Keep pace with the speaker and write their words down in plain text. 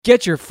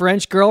Get your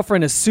French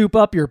girlfriend to soup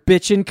up your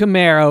bitchin'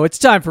 Camaro. It's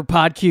time for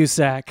Pod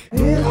Cusack.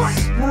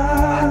 It's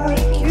Pod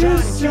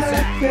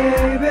Cusack,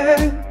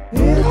 baby.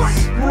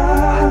 It's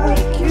Pod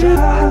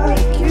Cusack.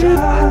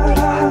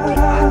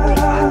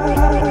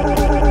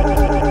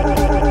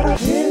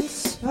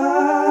 It's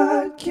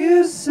Pod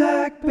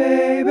Cusack,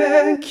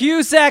 baby.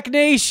 Cusack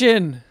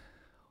Nation,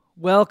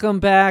 welcome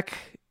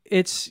back.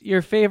 It's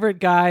your favorite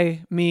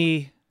guy,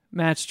 me,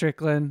 Matt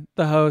Strickland,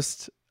 the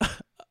host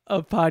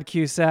of Pod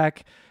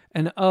Cusack.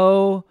 And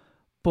oh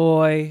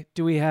boy,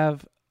 do we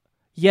have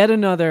yet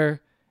another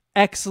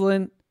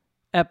excellent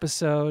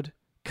episode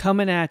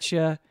coming at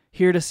you,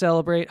 here to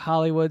celebrate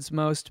Hollywood's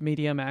most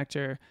medium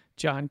actor,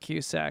 John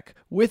Cusack.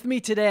 With me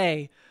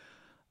today,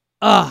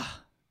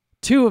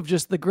 two of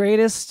just the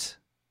greatest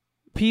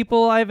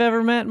people I've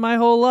ever met in my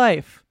whole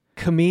life.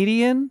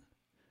 Comedian,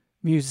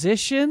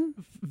 musician,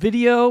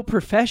 video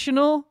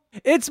professional.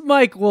 It's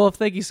Mike Wolf.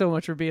 Thank you so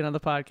much for being on the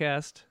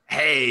podcast.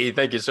 Hey,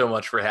 thank you so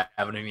much for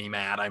having me,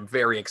 Matt. I'm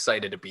very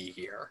excited to be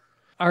here.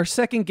 Our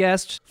second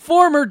guest,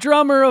 former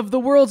drummer of the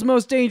world's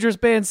most dangerous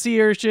band,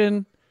 Sea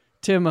Urchin,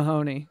 Tim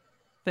Mahoney.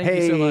 Thank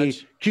you so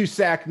much.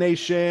 Cusack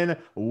Nation,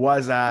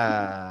 what's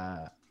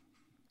up?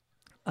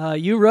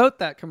 You wrote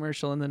that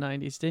commercial in the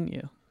 90s, didn't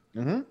you?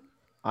 Mm-hmm.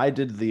 I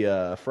did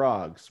the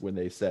frogs when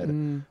they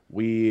said,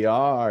 we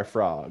are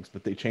frogs,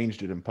 but they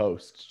changed it in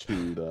post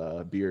to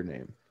the beer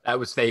name.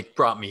 They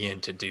brought me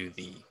in to do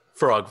the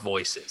frog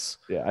voices.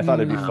 Yeah, I thought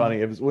it'd be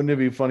funny. Wouldn't it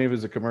be funny if it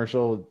was a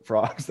commercial with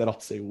frogs that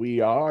all say,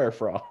 we are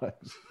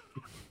frogs?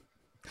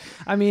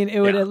 I mean, it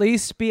would at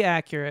least be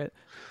accurate.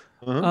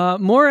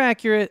 More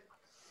accurate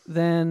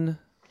than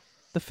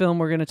the film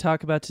we're going to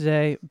talk about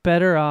today,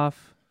 Better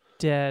Off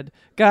Dead.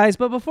 Guys,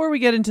 but before we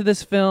get into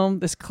this film,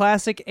 this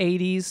classic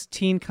 80s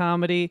teen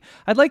comedy,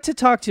 I'd like to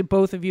talk to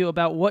both of you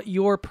about what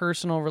your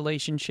personal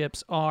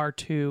relationships are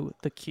to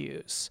the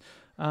Qs.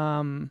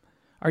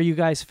 Are you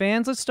guys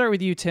fans? Let's start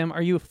with you, Tim.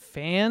 Are you a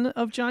fan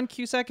of John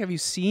Cusack? Have you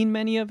seen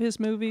many of his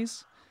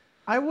movies?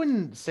 I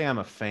wouldn't say I'm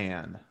a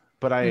fan,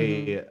 but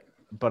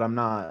I'm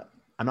not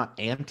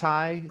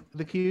anti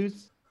the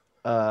Qs.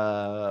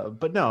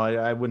 But no,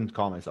 I wouldn't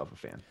call myself a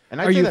fan. And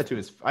I'd say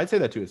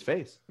that to his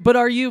face. But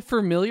are you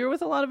familiar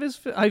with a lot of his?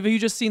 Have you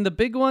just seen the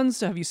big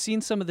ones? Have you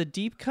seen some of the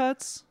deep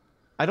cuts?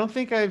 I don't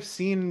think I've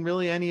seen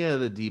really any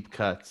of the deep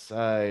cuts.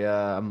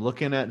 I'm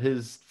looking at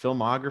his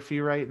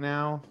filmography right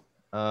now.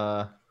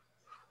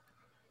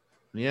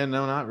 Yeah,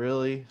 no, not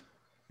really.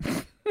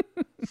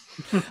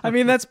 I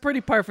mean, that's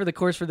pretty par for the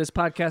course for this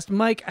podcast.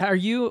 Mike, are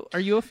you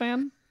a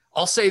fan?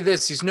 I'll say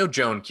this: he's no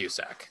Joan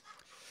Cusack.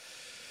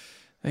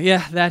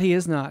 Yeah, that he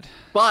is not.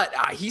 But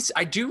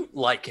I do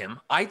like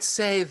him. I'd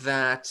say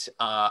that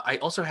I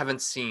also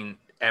haven't seen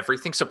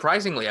everything.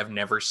 Surprisingly, I've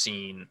never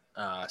seen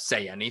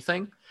Say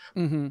Anything.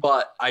 Mm-hmm.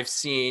 But I've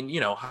seen,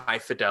 High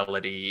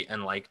Fidelity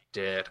and liked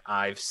it.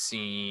 I've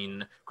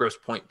seen Grosse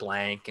Pointe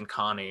Blank and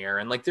Con Air.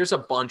 And there's a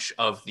bunch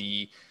of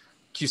the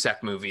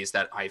Cusack movies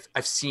that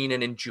I've seen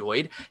and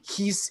enjoyed.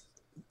 He's,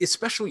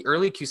 especially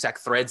early Cusack,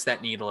 threads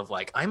that needle of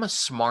I'm a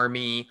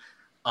smarmy,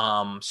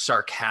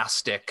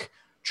 sarcastic,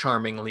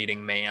 charming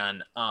leading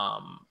man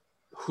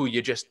who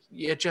you just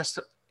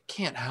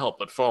can't help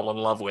but fall in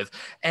love with.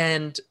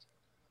 And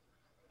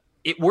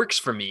it works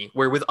for me,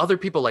 where with other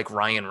people like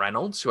Ryan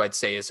Reynolds, who I'd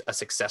say is a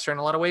successor in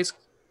a lot of ways,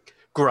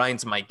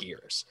 grinds my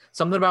gears.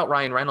 Something about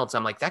Ryan Reynolds,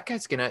 I'm like, that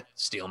guy's gonna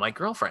steal my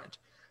girlfriend.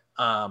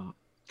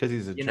 Because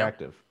he's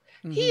attractive.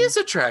 He is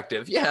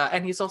attractive, yeah,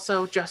 and he's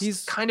also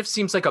kind of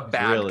seems like a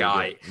bad really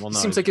guy. Well, no,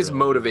 seems like his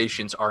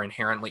motivations are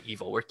inherently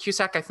evil. Where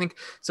Cusack, I think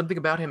something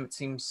about him, it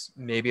seems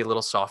maybe a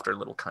little softer, a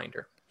little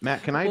kinder.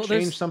 Matt, can I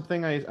change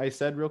something I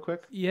said real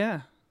quick?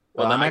 Yeah.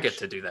 Well, then I get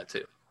to do that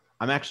too.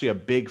 I'm actually a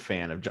big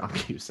fan of John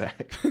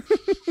Cusack.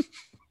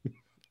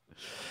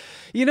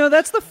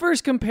 That's the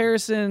first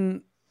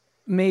comparison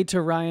made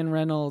to Ryan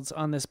Reynolds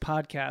on this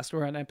podcast.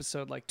 We're on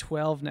episode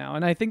 12 now,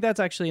 and I think that's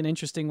actually an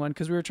interesting one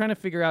because we were trying to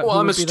figure out. Well,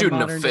 I'm a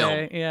student student of film.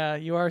 Day. Yeah,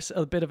 you are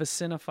a bit of a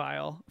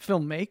cinephile,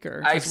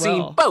 filmmaker. I've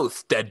seen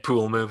both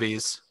Deadpool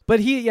movies.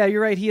 But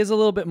you're right. He is a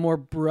little bit more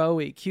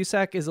bro-y.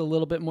 Cusack is a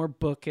little bit more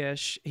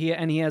bookish. He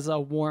has a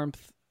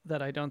warmth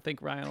that I don't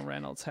think Ryan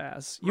Reynolds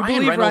has.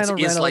 Ryan Reynolds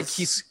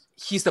is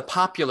he's the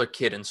popular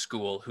kid in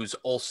school who's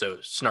also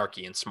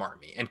snarky and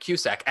smarmy. And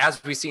Cusack,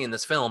 as we see in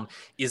this film,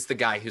 is the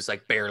guy who's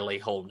barely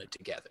holding it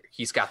together.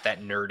 He's got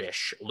that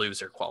nerdish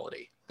loser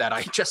quality that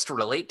I just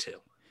relate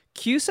to.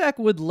 Cusack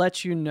would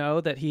let you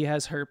know that he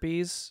has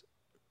herpes.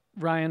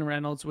 Ryan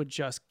Reynolds would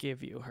just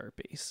give you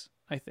herpes,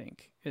 I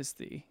think, is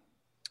the...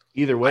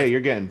 Either way, you're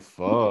getting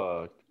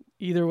fucked.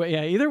 Either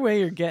way,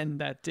 you're getting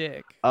that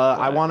dick.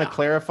 I want to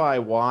clarify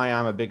why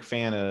I'm a big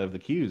fan of the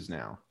Qs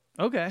now.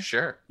 Okay.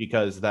 Sure.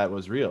 Because that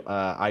was real.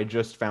 I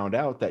just found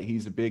out that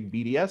he's a big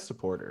BDS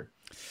supporter,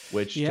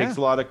 which takes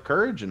a lot of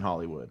courage in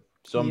Hollywood.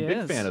 So I'm a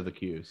big fan of the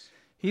Qs.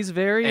 He's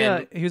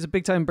he was a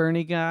big time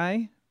Bernie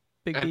guy.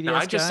 Big BDS guy.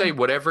 I just say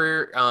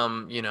whatever,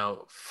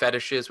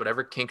 fetishes,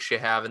 whatever kinks you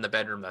have in the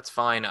bedroom, that's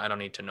fine. I don't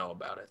need to know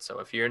about it. So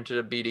if you're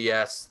into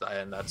BDS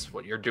and that's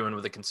what you're doing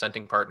with a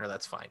consenting partner,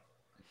 that's fine.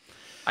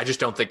 I just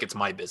don't think it's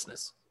my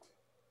business.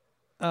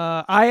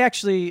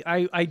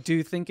 I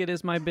do think it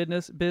is my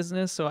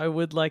business. So I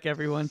would like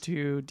everyone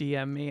to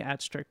DM me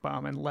at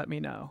StrickBomb and let me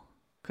know,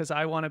 because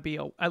I want to be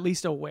at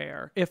least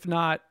aware, if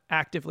not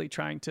actively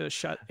trying to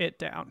shut it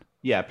down.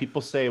 Yeah,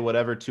 people say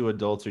whatever two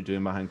adults are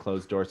doing behind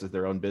closed doors is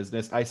their own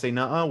business. I say,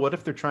 nuh-uh, what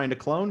if they're trying to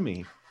clone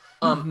me?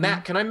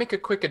 Matt, can I make a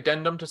quick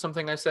addendum to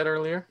something I said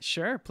earlier?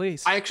 Sure,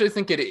 please. I actually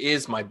think it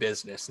is my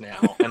business now.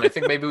 And I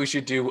think maybe we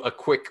should do a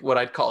quick, what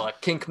I'd call a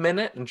kink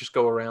minute, and just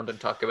go around and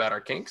talk about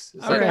our kinks.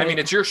 Right. I mean,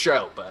 it's your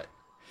show, but...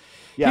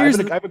 Yeah,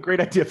 I have a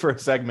great idea for a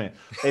segment.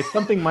 It's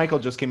something Michael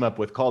just came up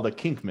with called a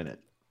kink minute.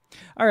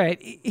 All right,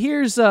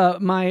 here's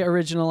my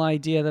original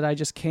idea that I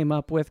just came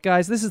up with.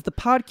 Guys, this is the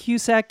Pod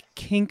Cusack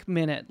Kink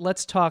Minute.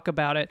 Let's talk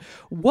about it.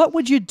 What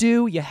would you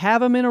do? You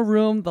have him in a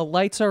room, the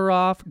lights are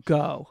off,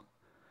 go.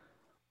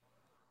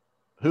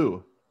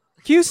 Who?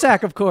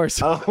 Cusack, of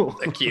course. Oh.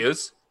 The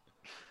cues.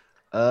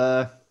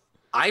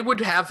 I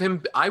would have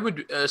him,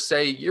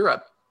 say, you're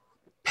a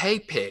pay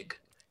pig.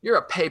 You're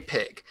a pay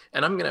pig,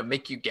 and I'm going to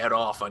make you get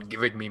off on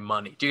giving me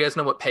money. Do you guys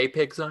know what pay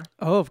pigs are?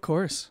 Oh, of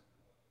course.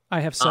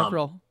 I have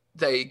several.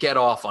 They get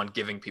off on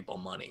giving people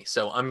money.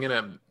 So I'm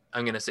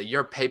gonna say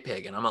you're a pay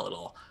pig, and I'm a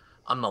little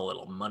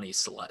money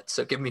slut.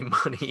 So give me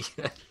money,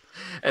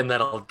 and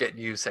that'll get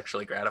you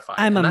sexually gratified.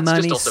 I'm a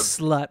money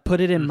slut.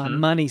 Put it in my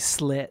money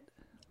slit.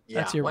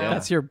 Yeah,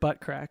 that's your butt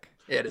crack.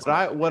 It is.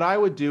 What I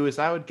would do is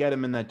I would get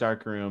him in that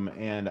dark room,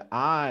 and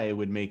I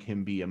would make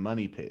him be a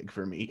money pig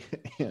for me,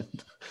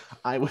 and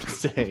I would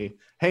say,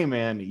 "Hey,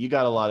 man, you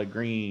got a lot of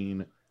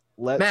green.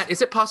 Matt,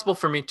 is it possible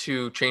for me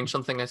to change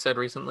something I said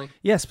recently?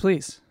 Yes,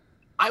 please.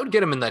 I would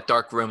get him in that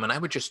dark room, and I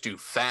would just do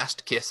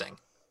fast kissing.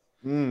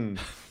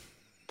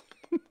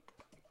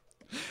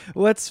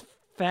 What's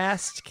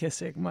fast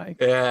kissing,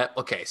 Mike?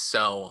 Okay,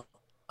 so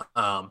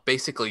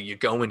basically you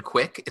go in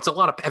quick. It's a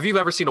lot of... Have you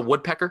ever seen a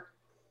woodpecker?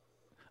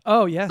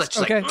 Oh, yes.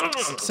 Okay.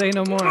 Say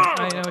no more.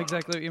 I know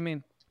exactly what you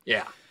mean.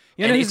 Yeah.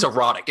 And it's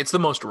erotic. It's the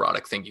most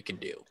erotic thing you can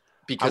do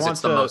because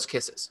it's the most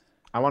kisses.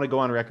 I want to go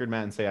on record,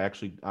 Matt, and say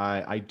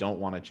I don't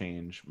want to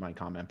change my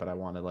comment, but I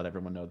want to let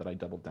everyone know that I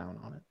doubled down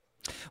on it.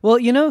 Well,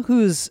 you know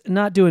who's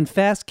not doing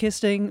fast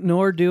kissing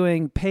nor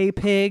doing pay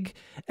pig?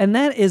 And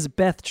that is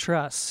Beth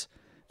Truss,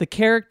 the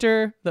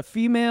character,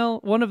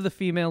 one of the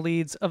female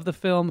leads of the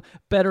film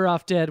Better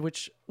Off Dead,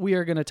 which we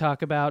are going to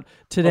talk about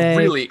today. A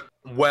really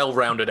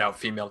well-rounded out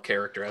female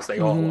character, as they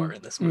all are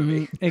in this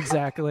movie.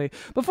 Exactly.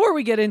 Before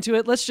we get into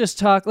it,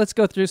 let's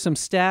go through some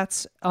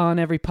stats. On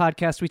every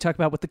podcast, we talk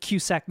about what the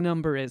Cusack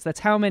number is. That's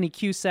how many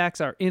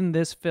Cusacks are in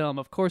this film.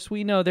 Of course,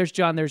 we know there's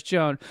John, there's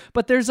Joan,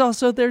 but there's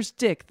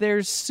Dick,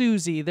 there's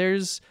Susie,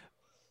 there's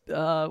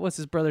what's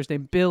his brother's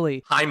name?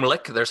 Billy.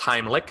 There's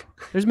Heimlich.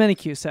 There's many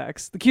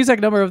Cusacks. The Cusack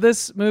number of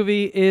this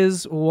movie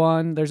is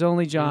 1. There's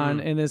only John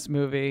in this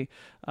movie.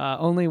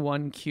 Only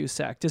 1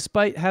 Cusack.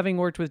 Despite having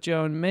worked with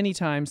Joan many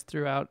times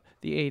throughout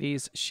the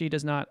 80s, she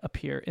does not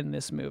appear in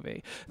this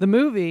movie. The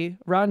movie,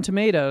 Rotten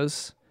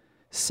Tomatoes,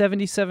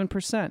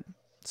 77%.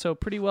 So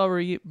pretty well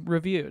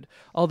reviewed.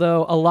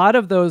 Although a lot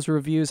of those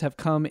reviews have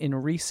come in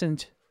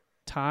recent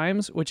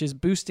times, which is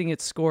boosting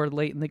its score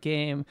late in the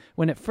game.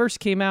 When it first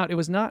came out, it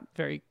was not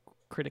very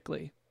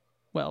critically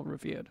well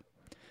reviewed.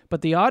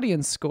 But the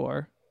audience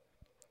score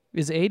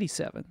is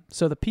 87.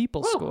 So the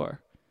people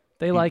score.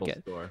 They like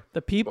it.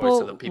 The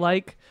people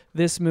like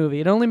this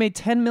movie. It only made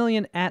 $10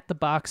 million at the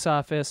box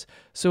office,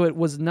 so it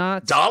was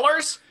not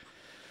dollars.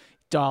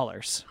 Oh,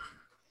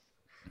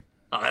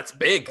 that's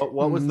big.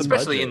 What was the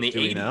especially budget?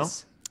 In the 80s? Know?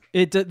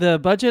 The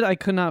budget I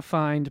could not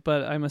find,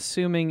 but I'm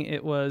assuming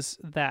it was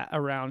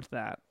around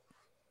that.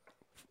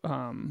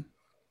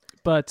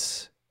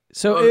 But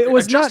so it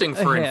was adjusting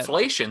not for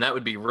inflation. That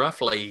would be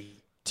roughly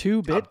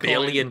 $2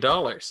 billion.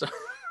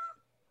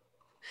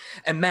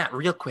 And Matt,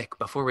 real quick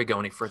before we go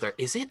any further,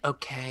 is it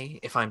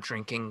okay if I'm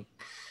drinking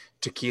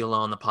tequila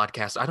on the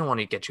podcast? I don't want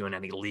to get you in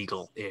any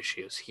legal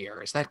issues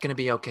here. Is that going to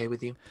be okay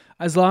with you?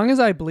 As long as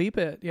I bleep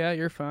it, yeah,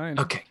 you're fine.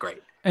 Okay,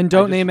 great. And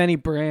don't name any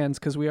brands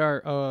because we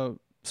are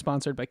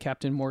sponsored by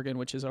Captain Morgan,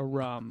 which is a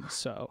rum.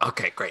 So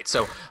okay, great.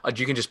 So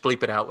you can just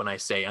bleep it out when I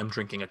say I'm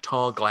drinking a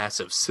tall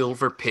glass of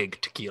Silver Pig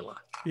tequila.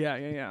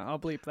 Yeah. I'll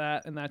bleep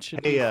that, and that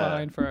should be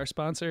fine for our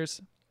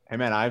sponsors. Hey,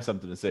 man, I have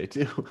something to say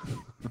too.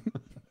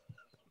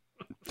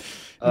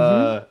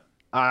 I'm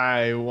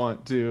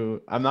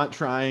not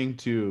trying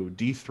to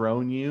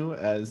dethrone you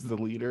as the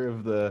leader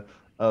of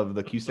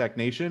the Cusack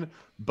Nation,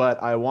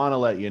 but I want to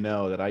let you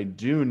know that I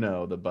do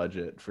know the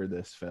budget for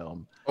this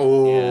film.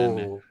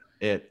 And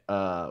it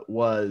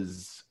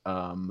was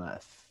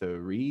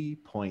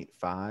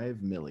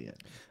 $3.5 million.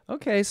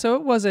 Okay, so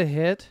it was a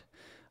hit.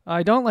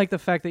 I don't like the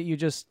fact that you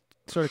just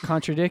sort of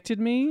contradicted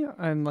me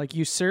and like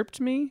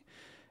usurped me.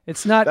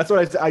 It's not. That's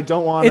what I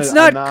don't want. It's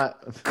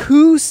not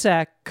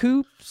Cusack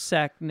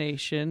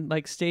Nation,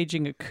 like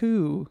staging a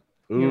coup.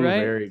 Ooh, you right?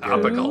 Very good.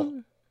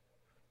 Topical.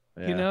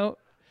 You know,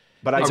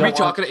 But are we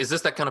talking? Is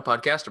this that kind of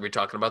podcast? Are we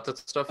talking about that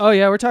stuff? Oh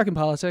yeah, we're talking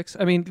politics.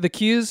 I mean, the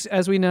Q's,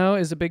 as we know,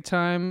 is a big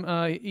time.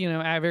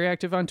 Very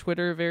active on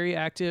Twitter, very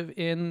active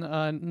in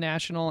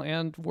national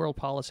and world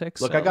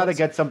politics. Look, so I gotta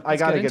get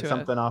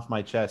something off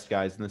my chest,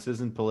 guys, and this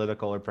isn't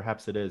political, or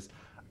perhaps it is.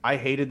 I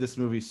hated this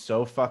movie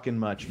so fucking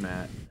much,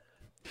 Matt.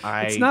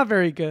 It's not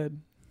very good.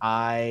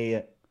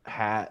 I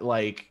had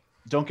like,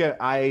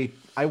 I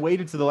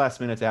waited to the last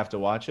minute to have to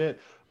watch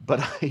it, but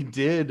I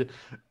did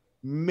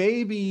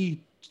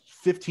maybe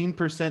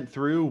 15%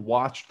 through,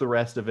 watched the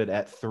rest of it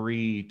at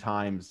 3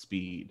 times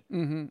speed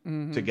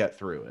to get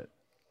through it.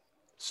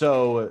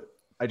 So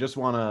I just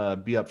want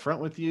to be upfront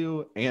with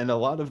you, and a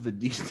lot of the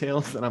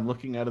details that I'm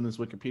looking at in this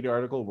Wikipedia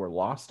article were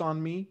lost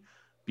on me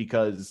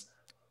because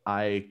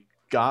I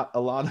got a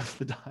lot of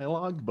the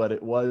dialogue, but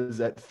it was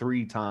at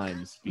 3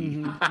 times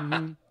speed.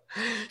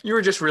 You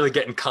were just really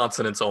getting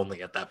consonants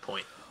only at that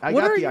point. I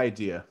got the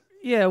idea.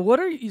 Yeah,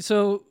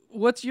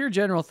 what's your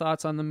general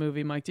thoughts on the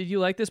movie, Mike? Did you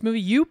like this movie?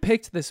 You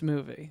picked this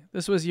movie.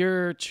 This was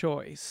your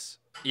choice.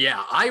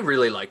 Yeah, I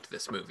really liked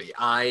this movie.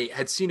 I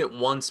had seen it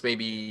once,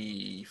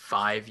 maybe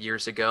 5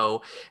 years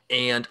ago,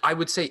 and I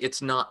would say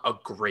it's not a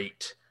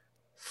great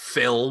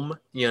film,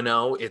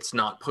 it's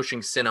not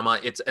pushing cinema,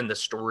 and the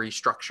story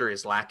structure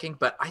is lacking,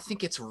 but I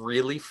think it's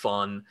really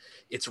fun.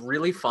 It's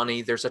really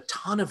funny. There's a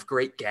ton of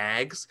great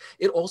gags.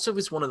 It also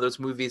is one of those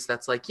movies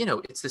that's like,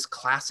 it's this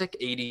classic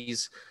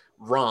 80s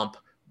romp,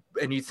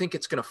 and you think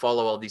it's going to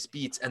follow all these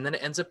beats, and then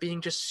it ends up being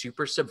just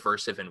super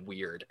subversive and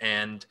weird.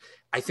 And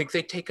I think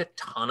they take a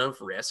ton of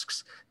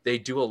risks. They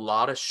do a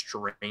lot of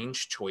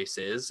strange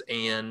choices,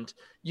 and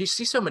you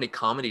see so many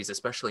comedies,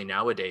 especially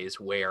nowadays,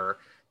 where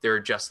they're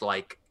just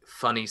like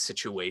funny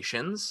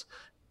situations,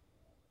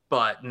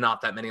 but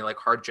not that many like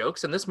hard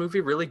jokes. And this movie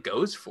really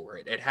goes for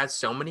it. It has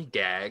so many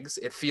gags.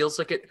 It feels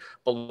like it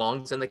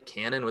belongs in the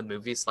canon with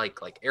movies like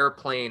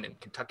Airplane and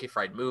Kentucky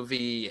Fried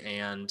Movie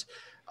and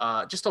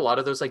just a lot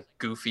of those like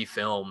goofy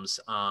films.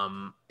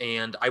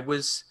 And I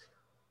was,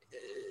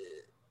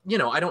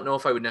 I don't know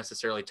if I would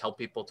necessarily tell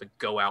people to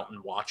go out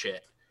and watch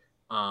it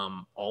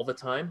all the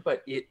time,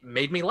 but it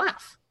made me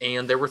laugh.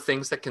 And there were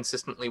things that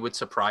consistently would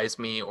surprise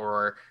me,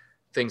 or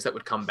things that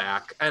would come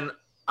back. And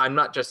I'm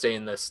not just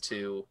saying this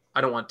I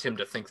don't want Tim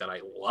to think that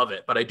I love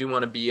it, but I do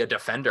want to be a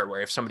defender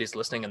where if somebody's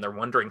listening and they're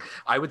wondering,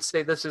 I would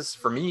say this is,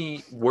 for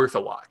me, worth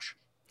a watch.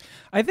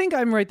 I think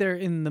I'm right there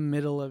in the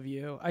middle of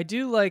you. I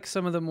do like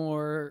some of the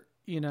more,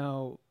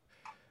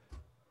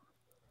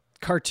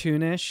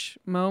 cartoonish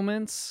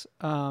moments,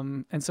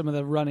 and some of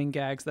the running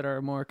gags that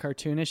are more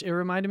cartoonish. It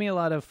reminded me a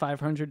lot of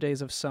 500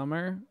 Days of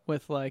Summer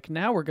with like,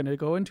 now we're going to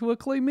go into a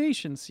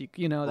claymation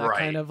that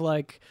kind of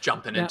like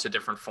jumping into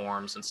different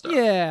forms and stuff.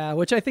 Yeah,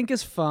 which I think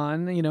is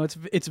fun.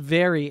 It's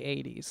very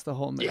 80s, the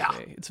whole movie. Yeah.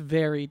 It's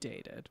very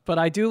dated. But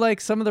I do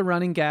like some of the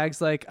running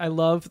gags. Like, I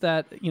love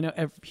that,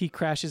 he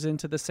crashes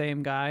into the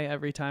same guy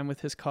every time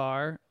with his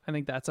car. I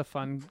think that's a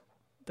fun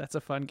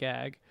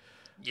gag.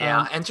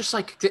 Yeah, and just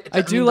like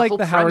I do like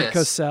the Howard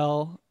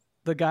Cosell,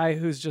 the guy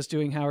who's just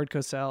doing Howard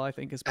Cosell. I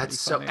think is pretty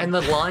funny. And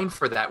the line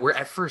for that, where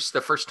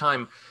the first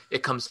time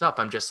it comes up,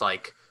 I'm just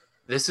like,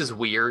 this is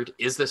weird.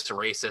 Is this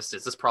racist?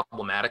 Is this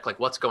problematic? Like,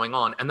 what's going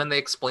on? And then they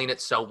explain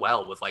it so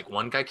well with like,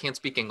 one guy can't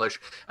speak English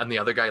and the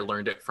other guy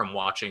learned it from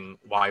watching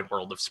Wide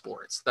World of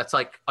Sports. That's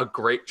like a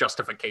great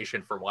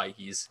justification for why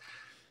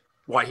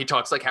he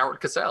talks like Howard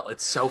Cosell.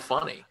 It's so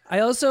funny. I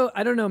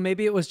don't know,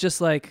 maybe it was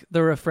just like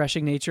the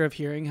refreshing nature of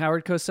hearing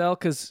Howard Cosell,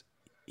 because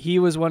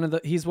he's one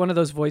of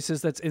those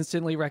voices that's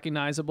instantly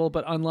recognizable,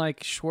 but unlike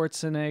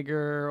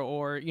Schwarzenegger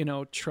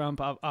or,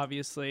 Trump,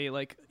 obviously,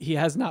 like, he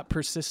has not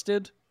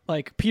persisted.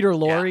 Like, Peter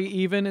Lorre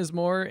even is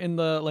more in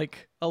the,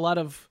 like, a lot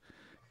of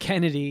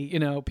Kennedy,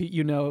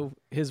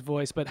 his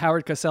voice, but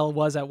Howard Cosell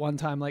was at one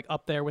time like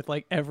up there with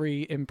like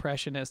every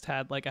impressionist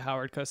had like a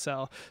Howard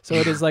Cosell. So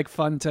it is like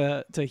fun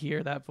to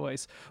hear that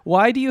voice.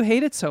 Why do you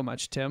hate it so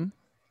much, Tim?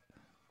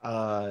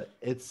 I've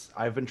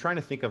been trying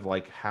to think of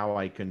like how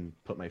I can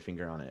put my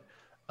finger on it.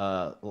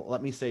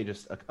 Let me say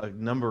just a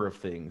number of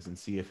things and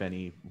see if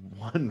any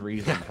one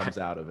reason comes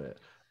out of it.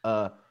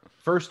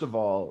 First of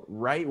all,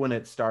 right when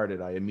it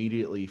started, I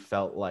immediately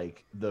felt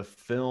like the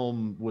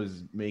film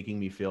was making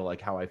me feel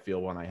like how I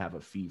feel when I have a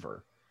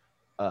fever.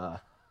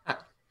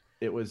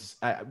 It was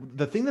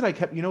the thing that I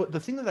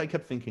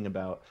kept thinking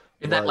about.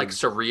 Isn't that like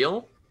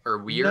surreal or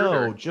weird?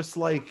 No, just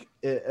like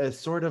a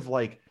sort of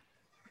like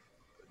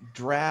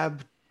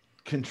drab,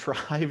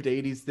 contrived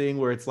 80s thing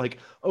where it's like,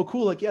 oh,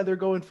 cool. Like, yeah, they're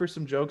going for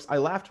some jokes. I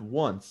laughed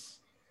once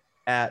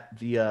at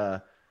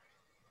the,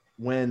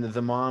 when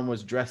the mom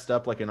was dressed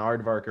up like an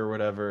aardvark or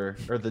whatever,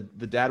 or the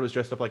dad was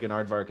dressed up like an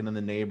aardvark, and then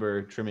the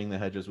neighbor trimming the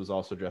hedges was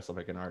also dressed up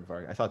like an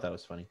aardvark. I thought that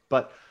was funny.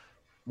 But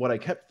what I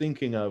kept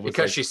thinking of was,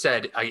 because like, she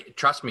said,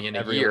 trust me, in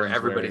a year,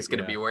 everybody's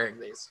going to be wearing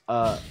these.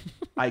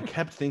 I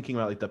kept thinking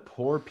about like the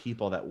poor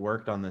people that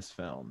worked on this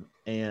film.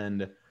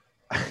 And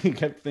I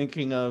kept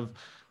thinking of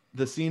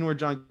the scene where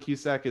John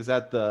Cusack is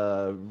at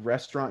the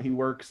restaurant he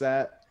works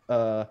at,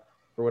 or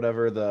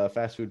whatever, the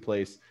fast food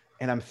place.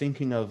 And I'm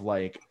thinking of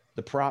like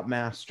the prop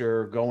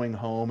master going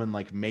home and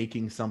like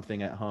making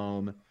something at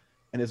home.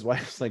 And his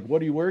wife's like,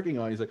 what are you working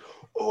on? He's like,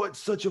 oh, it's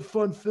such a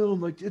fun film.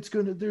 Like,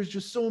 there's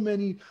just so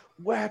many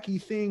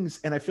wacky things.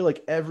 And I feel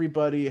like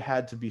everybody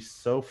had to be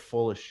so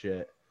full of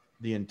shit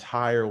the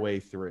entire way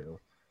through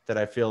that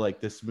I feel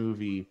like this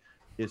movie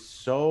is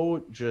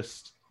so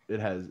just, it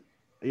has,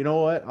 you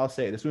know what? I'll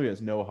say it, this movie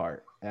has no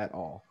heart at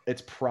all.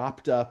 It's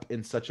propped up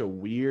in such a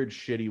weird,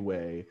 shitty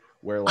way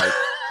where like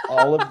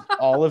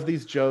all of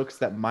these jokes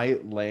that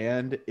might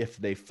land if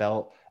they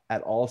felt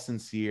at all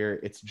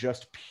sincere, it's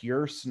just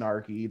pure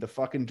snarky. The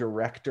fucking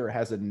director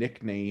has a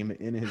nickname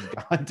in his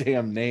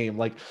goddamn name.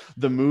 Like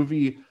the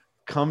movie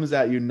comes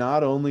at you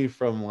not only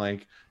from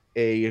like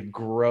a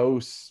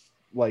gross,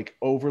 like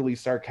overly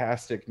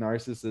sarcastic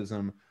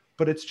narcissism,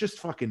 but it's just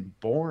fucking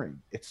boring.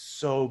 It's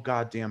so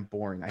goddamn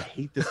boring. I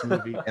hate this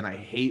movie and I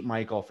hate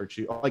Michael for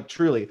like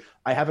truly,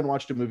 I haven't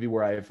watched a movie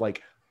where I've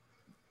like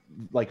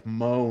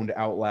moaned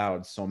out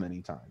loud so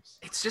many times.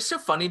 It's just so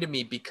funny to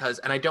me because,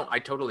 and I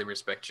totally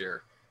respect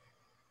your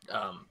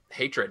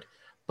hatred,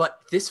 but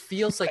this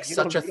feels like you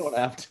don't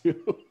have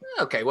to.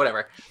 Okay,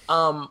 whatever.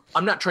 I'm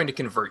not trying to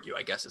convert you,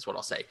 I guess is what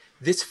I'll say.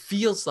 This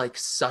feels like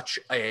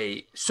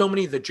so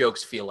many of the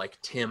jokes feel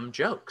like Tim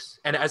jokes.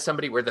 And as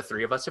somebody where the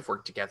three of us have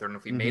worked together and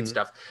if we made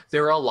stuff,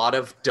 there are a lot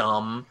of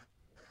dumb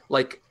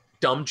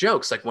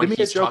jokes. Like when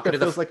he's talking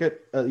to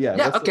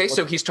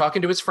so he's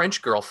talking to his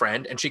French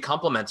girlfriend and she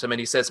compliments him and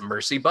he says,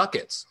 Mercy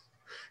Buckets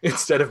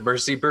instead of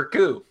Mercy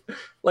Burku.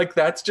 Like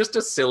that's just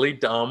a silly,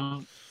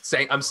 dumb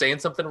I'm saying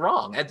something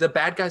wrong. And the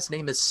bad guy's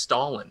name is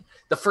Stalin.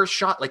 The first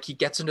shot, like he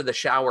gets into the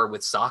shower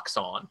with socks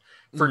on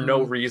for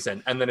no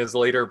reason, and then is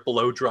later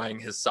blow drying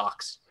his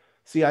socks.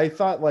 See, I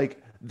thought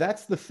like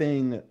that's the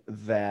thing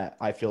that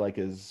I feel like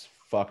is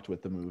fucked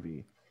with the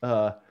movie.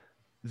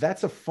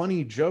 That's a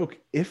funny joke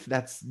if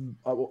that's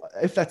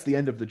the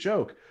end of the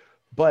joke,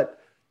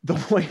 but the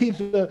way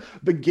the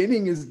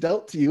beginning is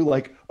dealt to you,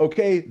 like,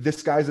 okay,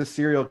 this guy's a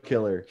serial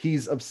killer.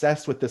 He's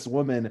obsessed with this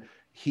woman.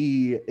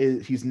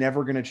 He's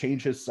never going to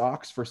change his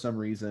socks for some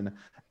reason.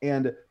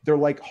 And they're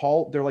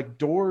like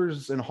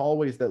doors and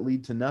hallways that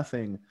lead to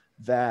nothing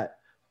that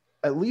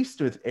at least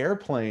with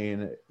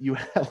Airplane, you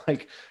have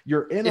like,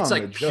 you're in it's on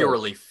like the joke.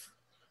 Purely.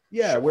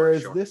 Yeah.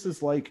 Whereas this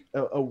is like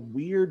a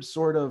weird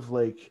sort of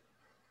like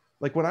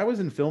when I was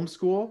in film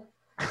school,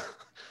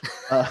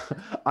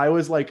 I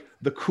was like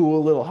the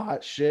cool little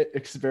hot shit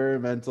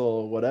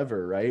experimental,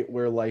 whatever, right?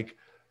 Where like,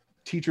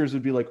 teachers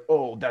would be like,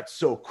 oh, that's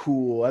so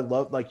cool. I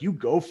love, like, you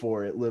go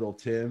for it, little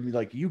Tim.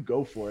 Like, you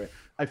go for it.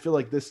 I feel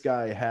like this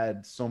guy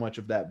had so much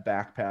of that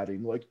back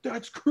patting. Like,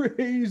 that's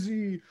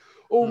crazy.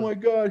 Oh my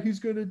God, he's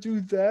going to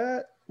do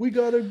that. We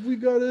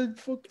gotta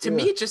fuck. To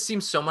me, it just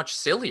seems so much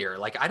sillier.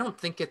 Like, I don't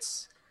think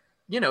it's,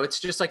 it's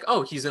just like,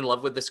 oh, he's in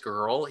love with this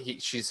girl.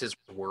 She's his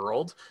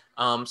world.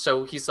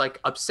 So he's like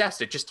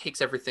obsessed. It just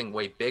takes everything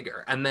way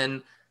bigger. And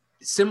then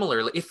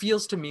similarly, it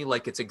feels to me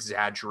like it's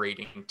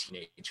exaggerating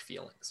teenage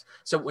feelings.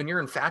 So when you're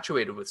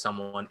infatuated with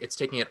someone, it's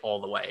taking it all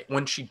the way.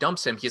 When she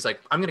dumps him, he's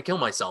like, I'm going to kill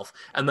myself.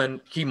 And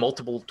then he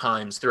multiple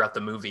times throughout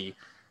the movie,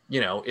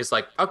 is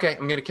like, okay,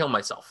 I'm going to kill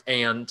myself.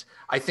 And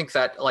I think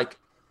that like,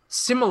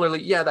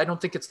 similarly, yeah, I don't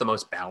think it's the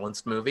most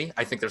balanced movie.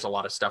 I think there's a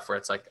lot of stuff where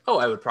it's like, oh,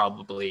 I would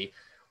probably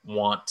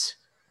want,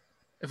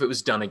 if it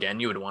was done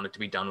again, you would want it to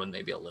be done with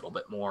maybe a little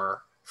bit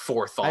more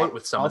forethought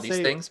with some of these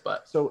things.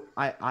 But so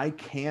I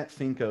can't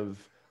think of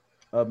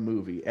a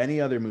movie, any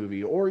other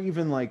movie, or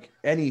even like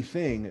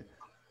anything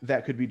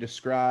that could be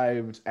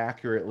described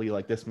accurately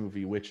like this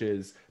movie, which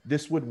is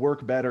this would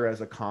work better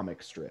as a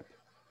comic strip.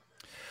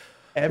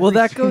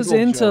 That goes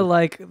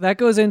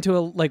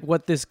into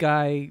what this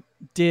guy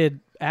did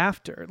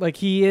after. Like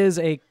he is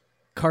a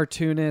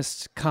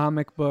cartoonist,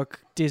 comic book,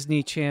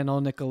 Disney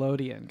Channel,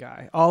 Nickelodeon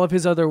guy. All of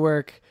his other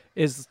work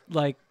is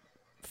like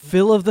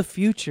Phil of the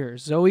Future,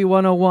 Zoe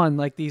 101,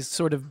 like these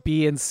sort of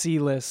B and C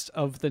list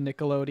of the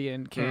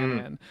Nickelodeon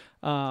canon.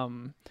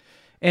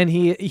 And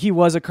he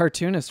was a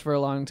cartoonist for a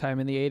long time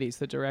in the 80s,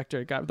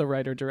 the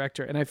writer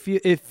director. And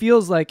it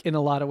feels like in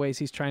a lot of ways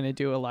he's trying to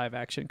do a live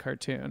action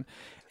cartoon.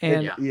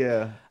 And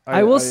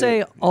I will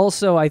say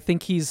also, I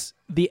think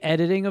the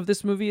editing of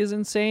this movie is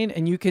insane.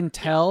 And you can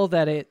tell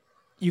that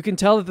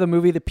the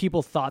movie that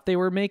people thought they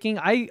were making.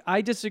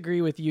 I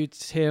disagree with you,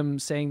 Tim,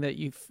 saying that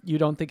you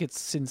don't think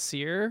it's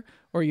sincere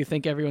or you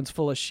think everyone's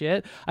full of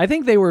shit. I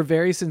think they were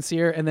very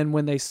sincere. And then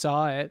when they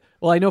saw it,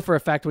 well, I know for a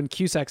fact when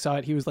Cusack saw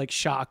it, he was like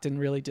shocked and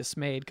really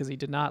dismayed because he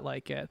did not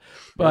like it.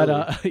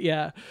 But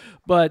really?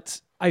 But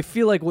I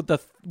feel like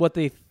what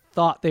they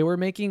thought they were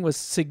making was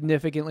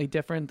significantly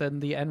different than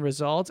the end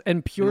result.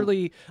 And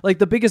purely like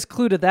the biggest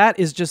clue to that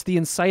is just the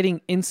inciting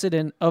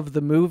incident of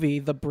the movie.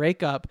 The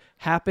breakup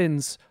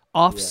happens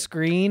off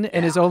screen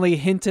and is only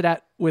hinted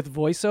at with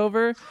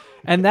voiceover.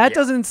 And that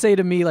doesn't say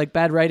to me like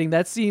bad writing.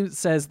 That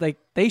says like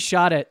they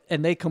shot it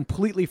and they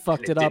completely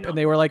fucked it up. And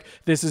they were like,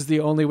 this is the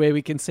only way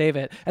we can save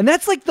it. And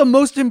that's like the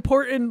most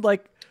important,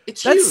 like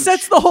that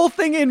sets the whole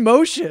thing in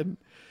motion.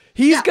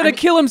 He's going to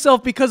kill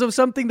himself because of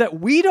something that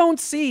we don't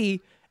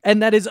see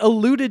and that is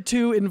alluded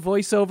to in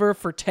voiceover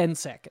for 10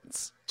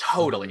 seconds.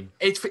 Totally.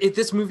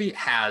 This movie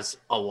has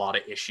a lot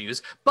of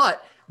issues,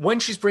 but when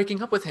she's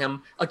breaking up with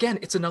him, again,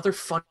 it's another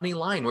funny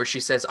line where she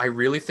says, I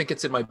really think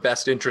it's in my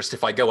best interest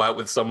if I go out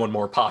with someone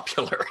more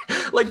popular.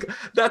 Like,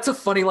 that's a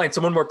funny line.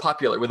 Someone more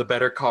popular with a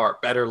better car,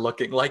 better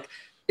looking. Like,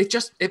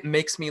 it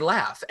makes me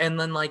laugh. And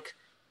then, like,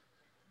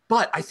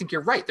 but I think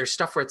you're right. There's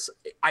stuff where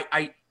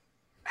I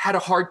had a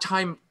hard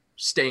time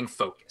staying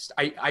focused.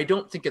 I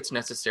don't think it's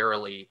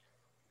necessarily,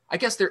 I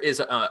guess there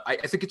is, I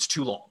think it's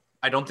too long.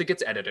 I don't think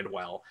it's edited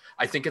well.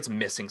 I think it's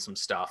missing some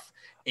stuff.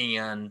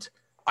 And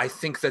I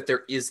think that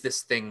there is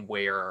this thing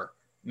where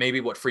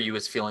maybe what for you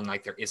is feeling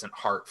like there isn't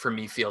heart, for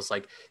me feels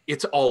like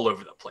it's all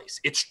over the place.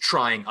 It's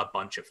trying a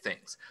bunch of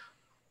things.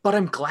 But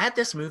I'm glad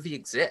this movie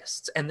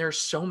exists. And there's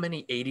so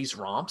many 80s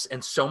romps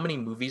and so many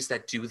movies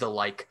that do the,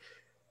 like,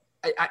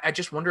 I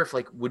just wonder if,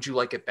 like, would you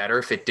like it better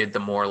if it did the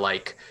more,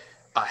 like,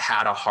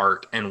 had a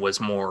heart and was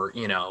more,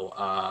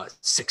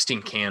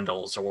 16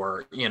 Candles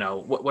or,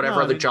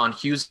 whatever other John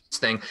Hughes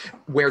thing,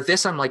 where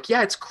this, I'm like,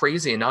 yeah, it's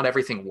crazy and not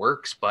everything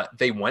works, but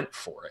they went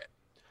for it.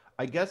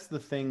 I guess the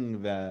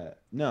thing that,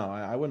 no,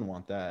 I wouldn't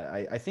want that.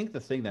 I think the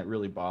thing that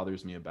really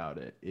bothers me about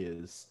it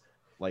is,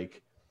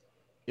 like,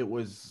 it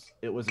was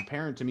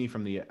apparent to me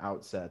from the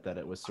outset that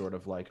it was sort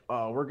of like,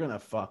 oh, we're going to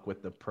fuck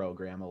with the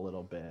program a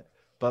little bit.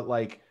 But,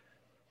 like,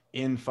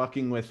 in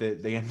fucking with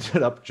it, they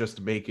ended up just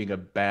making a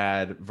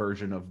bad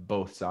version of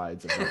both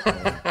sides of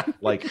it.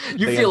 Like,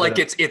 you feel like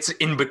it's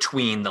in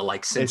between the,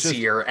 like,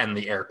 sincere and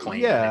the airplane.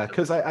 Yeah,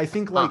 because I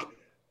think, like,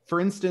 for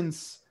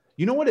instance,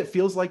 you know what it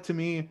feels like to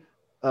me?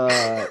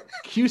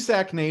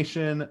 Cusack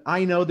Nation.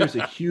 I know there's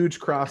a huge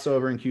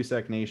crossover in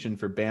Cusack Nation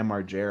for Bam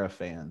Margera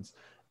fans,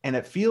 and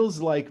it feels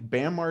like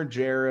Bam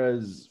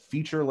Margera's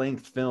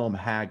feature-length film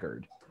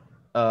Haggard.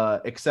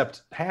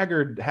 Except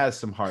Haggard has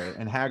some heart,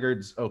 and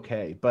Haggard's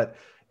okay, but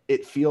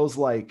it feels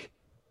like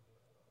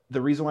the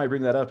reason why I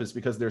bring that up is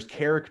because there's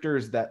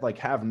characters that, like,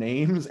 have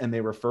names and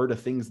they refer to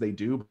things they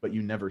do, but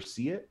you never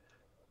see it,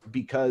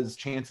 because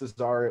chances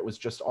are it was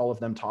just all of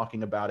them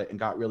talking about it and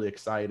got really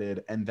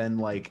excited and then,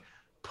 like,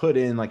 put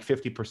in like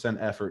 50%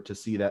 effort to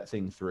see that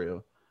thing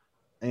through.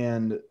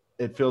 And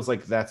it feels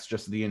like that's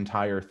just the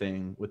entire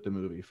thing with the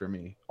movie for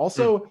me.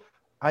 Also,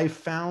 I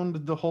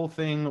found the whole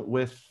thing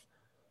with,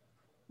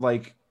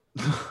 like,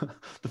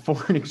 the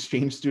foreign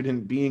exchange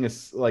student being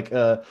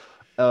a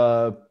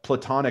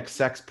platonic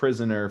sex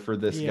prisoner for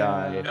this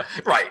guy.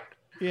 Right.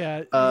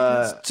 Yeah.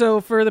 So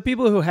for the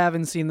people who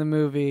haven't seen the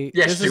movie,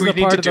 yes, this is the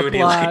part of the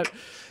plot.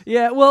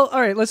 Yeah. Well,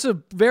 all right. Let's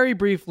very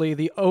briefly.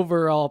 The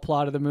overall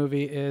plot of the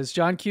movie is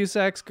John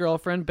Cusack's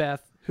girlfriend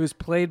Beth, who's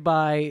played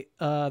by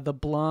the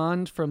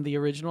blonde from the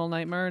original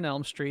Nightmare on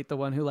Elm Street, the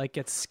one who, like,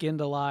 gets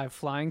skinned alive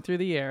flying through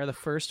the air, the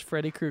first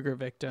Freddy Krueger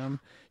victim.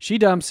 She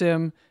dumps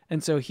him,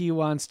 and so he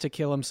wants to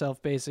kill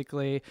himself,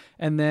 basically.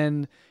 And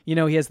then, he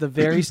has the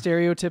very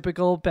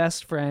stereotypical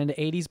best friend,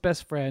 80s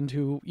best friend,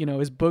 who,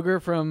 is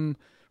Booger from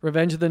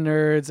Revenge of the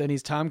Nerds, and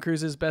he's Tom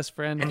Cruise's best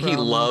friend. And he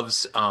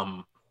loves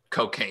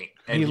cocaine.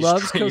 And he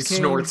loves cocaine. He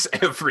snorts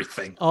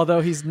everything.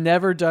 Although he's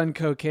never done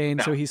cocaine,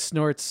 so he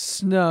snorts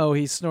snow,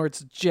 he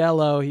snorts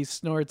Jello, he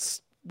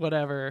snorts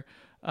whatever.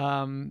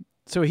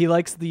 So he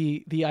likes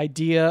the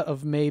idea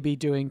of maybe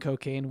doing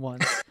cocaine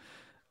once.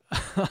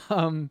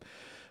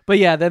 But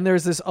yeah, then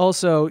there's this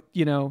also,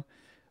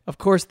 of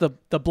course the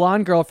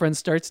blonde girlfriend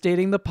starts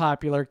dating the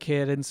popular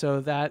kid, and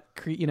so that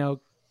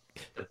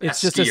it's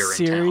just a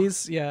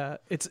series. Yeah,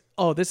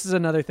 this is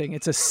another thing.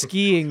 It's a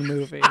skiing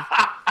movie.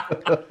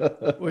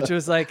 Which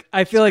was like,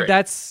 I feel like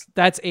that's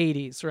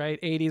 80s,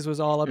 right? 80s was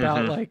all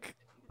about like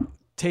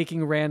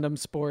taking random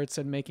sports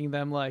and making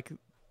them, like,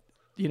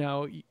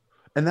 and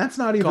that's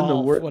not even the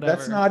word.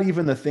 That's not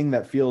even the thing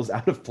that feels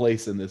out of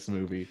place in this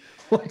movie.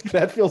 Like,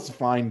 that feels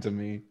fine to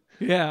me.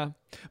 Yeah.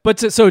 But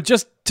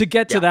just to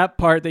get to that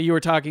part that you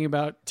were talking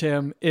about,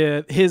 Tim,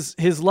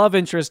 his love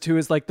interest, who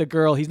is like the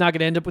girl, he's not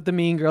going to end up with the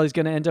mean girl, he's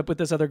going to end up with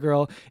this other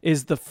girl,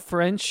 is the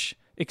French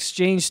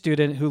exchange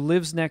student who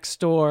lives next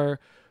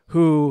door,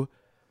 who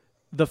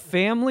the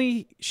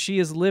family she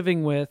is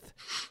living with,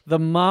 the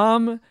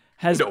mom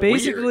has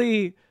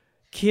basically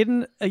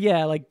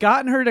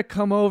gotten her to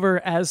come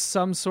over as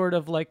some sort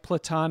of, like,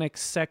 platonic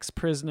sex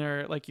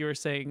prisoner, like you were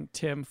saying,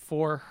 Tim,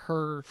 for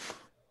her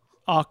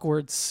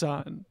awkward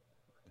son.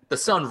 The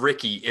son,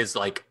 Ricky, is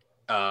like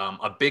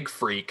a big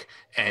freak,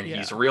 and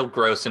he's real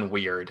gross and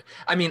weird.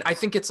 I mean, I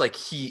think it's like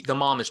the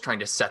mom is trying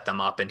to set them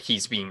up, and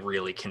he's being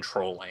really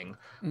controlling,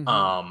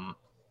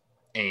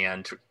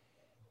 and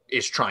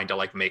is trying to,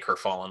 like, make her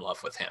fall in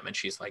love with him, and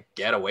she's like,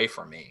 get away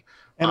from me.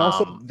 And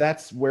also,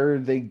 that's where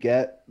they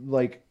get,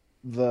 like,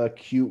 the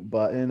cute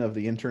button of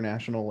the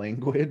international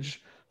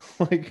language,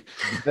 like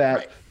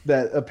that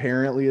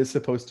apparently is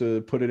supposed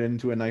to put it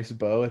into a nice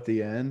bow at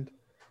the end.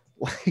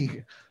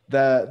 Like,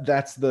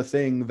 that's the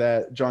thing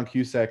that John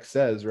Cusack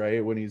says,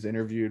 right, when he's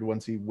interviewed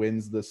once he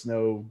wins the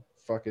snow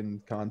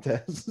fucking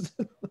contest.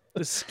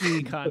 The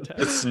ski contest.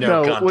 The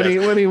snow contest.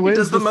 When he wins,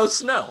 he does the most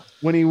snow.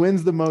 When he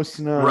wins the most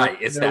snow, right?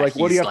 It's that, like,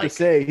 what do you have to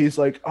say? He's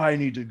like, I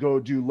need to go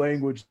do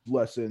language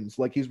lessons.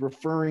 Like, he's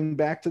referring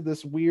back to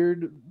this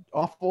weird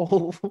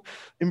awful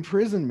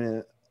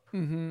imprisonment.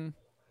 Mm-hmm.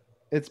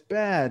 It's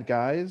bad,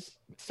 guys.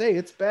 Say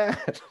it's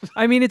bad.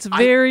 I mean, it's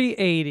very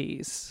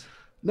 80s.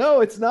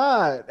 No, it's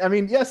not. I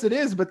mean, yes, it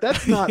is, but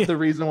that's not the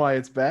reason why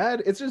it's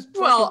bad. It's just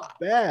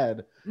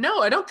bad. No,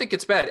 I don't think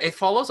it's bad. It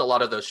follows a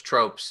lot of those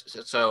tropes.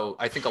 So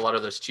I think a lot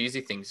of those cheesy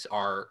things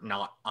are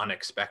not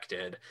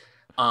unexpected.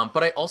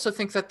 But I also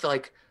think that,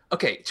 like,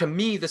 okay, to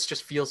me, this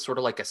just feels sort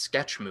of like a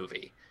sketch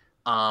movie.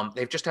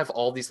 They just have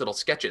all these little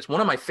sketches. One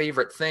of my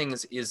favorite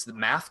things is the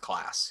math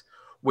class,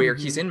 where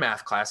he's in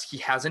math class, he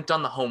hasn't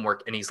done the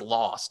homework and he's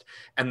lost.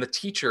 And the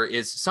teacher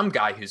is some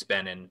guy who's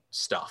been in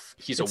stuff.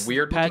 He's a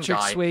weird looking guy.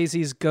 Patrick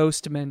Swayze's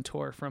ghost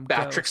mentor from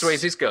Patrick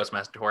Swayze's ghost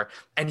mentor.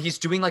 And he's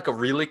doing like a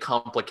really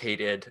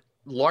complicated,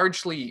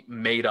 largely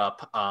made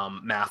up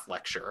math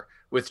lecture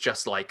with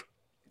just like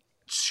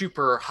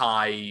super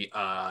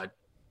high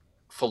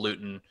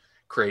falutin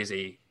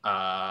crazy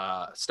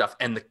stuff.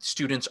 And the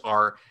students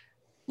are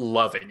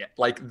loving it.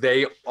 Like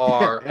they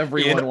are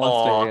everyone in wants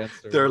awe. to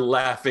answer. They're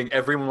laughing.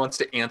 Everyone wants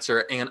to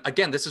answer. And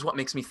again, this is what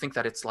makes me think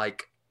that it's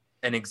like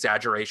an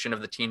exaggeration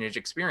of the teenage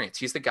experience.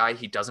 He's the guy,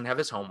 he doesn't have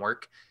his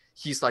homework.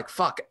 He's like,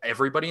 fuck,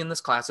 everybody in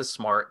this class is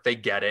smart. They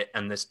get it.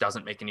 And this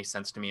doesn't make any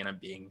sense to me. And I'm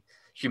being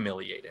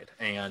humiliated.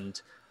 And,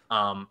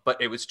 but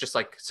it was just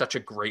like such a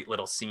great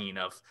little scene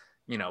of,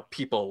 you know,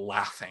 people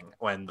laughing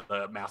when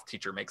the math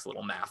teacher makes a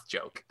little math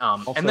joke.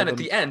 And then at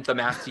the end, the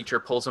math teacher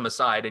pulls him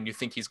aside and you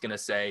think he's going to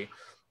say,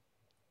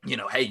 you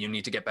know, hey, you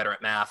need to get better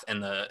at math.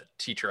 And the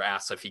teacher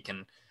asks if he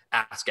can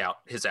ask out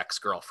his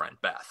ex-girlfriend,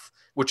 Beth,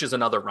 which is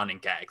another running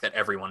gag that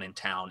everyone in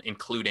town,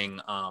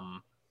 including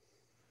a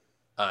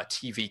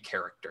TV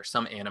character,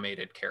 some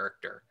animated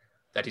character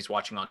that he's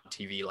watching on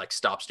TV, like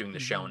stops doing the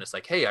show and is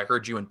like, hey, I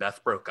heard you and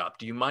Beth broke up.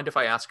 Do you mind if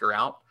I ask her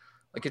out?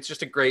 Like, it's just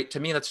to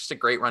me, that's just a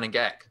great running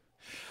gag.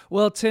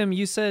 Well, Tim,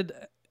 you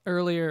said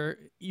earlier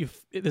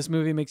this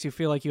movie makes you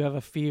feel like you have a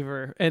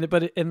fever, and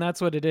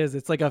that's what it is.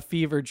 It's like a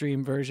fever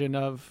dream version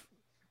of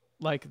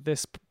like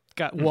this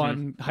got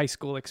one high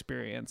school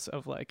experience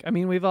of like, I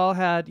mean, we all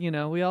had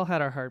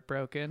our heart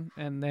broken,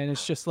 and then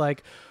it's just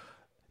like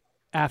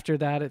after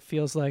that it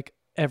feels like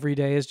every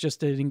day is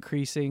just an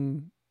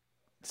increasing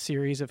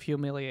series of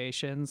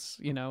humiliations,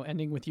 you know,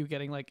 ending with you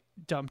getting like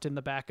dumped in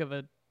the back of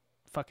a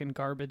fucking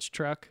garbage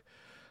truck.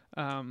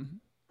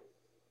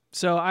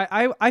 So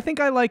I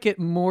think I like it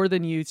more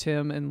than you,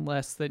 Tim, and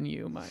less than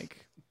you,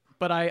 Mike.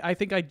 But I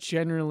think I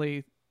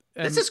generally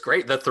this is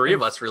great. The three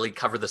of us really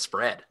cover the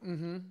spread.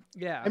 Mm-hmm.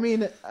 Yeah. I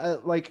mean,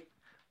 like,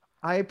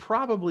 I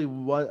probably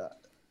I'll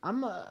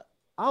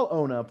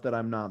own up that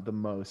I'm not the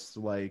most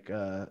like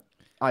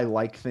I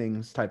like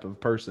things type of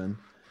person.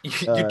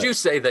 You do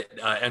say that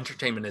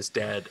entertainment is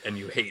dead and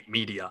you hate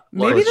media.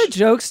 Maybe the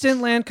jokes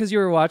didn't land because you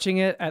were watching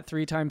it at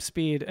 3 times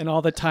speed and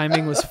all the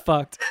timing was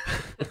fucked.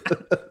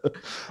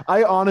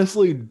 I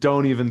honestly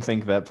don't even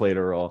think that played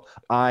a role.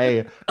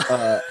 I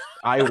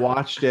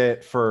watched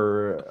it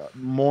for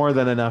more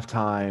than enough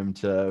time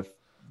to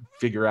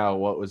figure out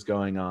what was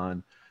going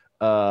on.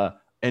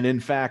 And in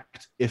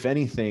fact, if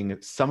anything,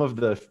 some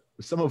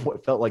of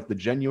what felt like the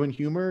genuine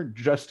humor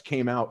just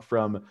came out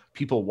from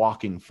people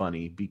walking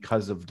funny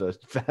because of the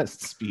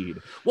fast speed.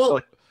 Well, so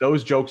like,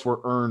 those jokes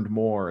were earned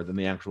more than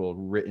the actual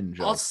written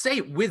jokes. I'll say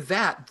with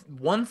that,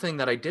 one thing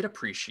that I did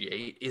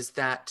appreciate is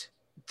that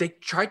they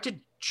tried to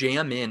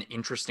jam in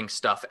interesting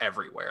stuff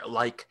everywhere.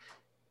 Like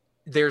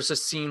there's a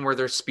scene where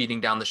they're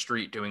speeding down the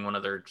street doing one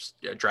of their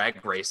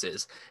drag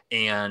races,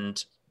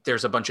 and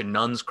there's a bunch of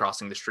nuns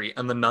crossing the street,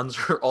 and the nuns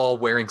are all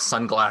wearing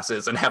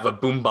sunglasses and have a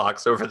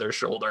boombox over their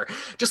shoulder.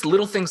 Just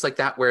little things like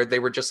that where they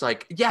were just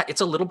like, yeah,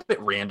 it's a little bit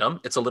random.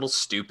 It's a little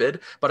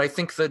stupid. But I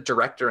think the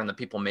director and the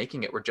people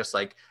making it were just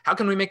like, how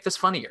can we make this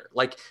funnier?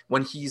 Like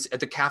when he's at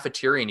the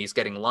cafeteria and he's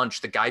getting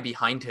lunch, the guy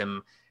behind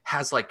him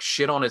has like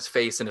shit on his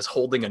face and is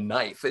holding a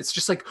knife. It's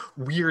just like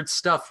weird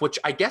stuff, which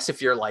I guess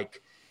if you're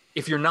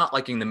not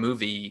liking the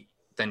movie,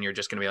 then you're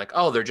just going to be like,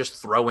 oh, they're just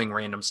throwing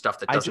random stuff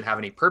that doesn't have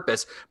any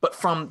purpose. But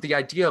from the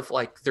idea of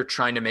like, they're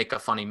trying to make a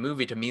funny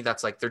movie, to me,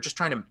 that's like, they're just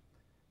trying to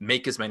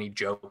make as many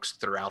jokes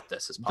throughout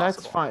this as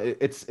possible. That's fine.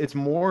 It's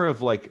more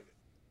of like,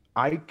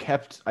 I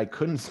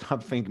couldn't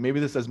stop thinking, maybe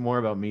this says more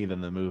about me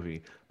than the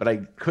movie, but I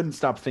couldn't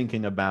stop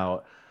thinking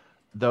about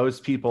those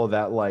people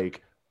that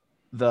like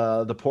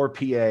the poor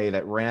PA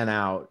that ran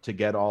out to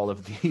get all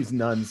of these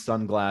nuns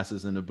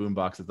sunglasses in a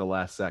boombox at the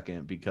last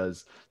second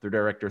because their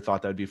director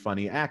thought that would be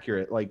funny,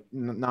 accurate, like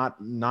not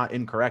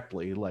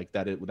incorrectly, like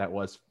that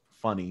was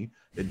funny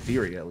in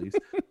theory at least.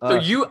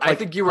 So I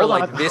think you were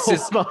like, this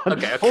is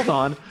okay. Hold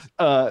on.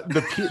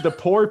 The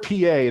poor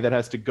PA that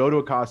has to go to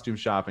a costume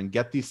shop and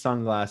get these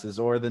sunglasses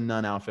or the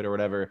nun outfit or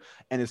whatever,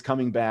 and is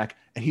coming back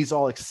and he's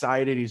all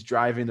excited. He's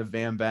driving the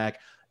van back,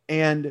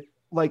 and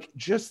like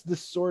just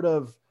this sort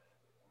of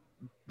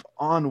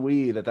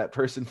ennui that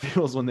person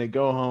feels when they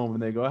go home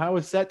and they go, how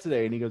was set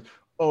today? And he goes,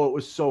 oh, it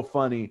was so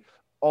funny.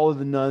 All of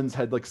the nuns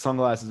had like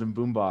sunglasses and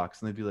boombox,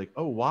 and they'd be like,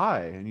 oh,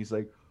 why? And he's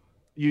like,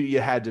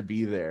 you had to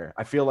be there.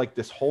 I feel like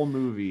this whole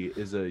movie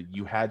is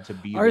you had to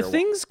be there. Are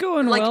things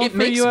going Like, well it for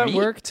makes you at me-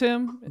 work,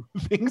 Tim?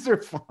 Things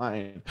are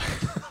fine.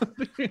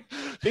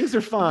 Things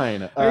are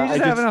fine. Are you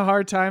just having a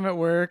hard time at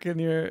work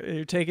and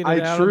you're taking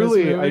it out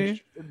truly, on this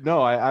movie?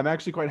 I'm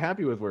actually quite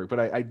happy with work, but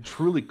I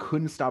truly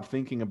couldn't stop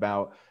thinking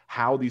about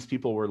how these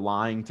people were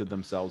lying to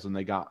themselves when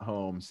they got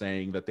home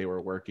saying that they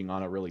were working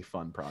on a really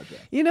fun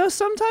project. You know,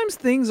 sometimes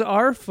things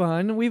are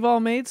fun. We've all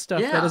made stuff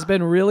that Yeah. has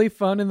been really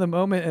fun in the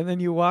moment, and then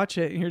you watch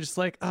it and you're just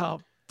like, oh,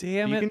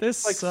 damn it, this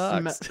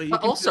sucks.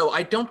 But also,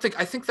 I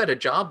think that a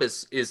job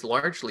is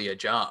largely a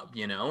job,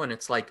 you know, and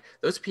it's like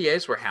those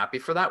PAs were happy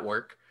for that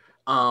work.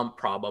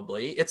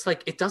 Probably. It's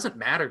like it doesn't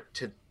matter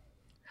to.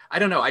 I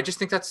don't know. I just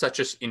think that's such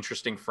an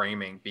interesting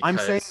framing because I'm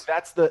saying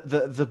that's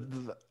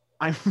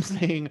I'm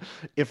saying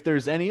if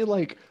there's any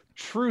like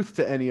truth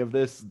to any of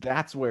this,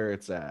 that's where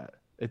it's at.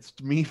 It's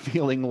me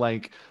feeling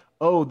like,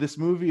 oh, this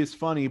movie is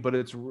funny, but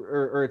it's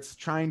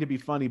trying to be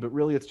funny, but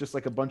really it's just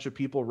like a bunch of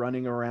people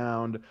running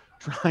around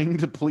trying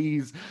to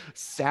please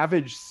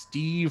Savage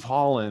Steve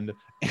Holland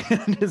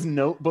and his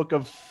notebook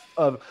of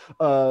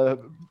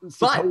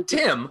But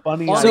Tim,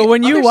 funny. So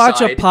when you other watch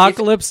side,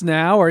 Apocalypse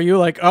Now, are you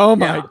like, oh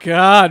my Yeah.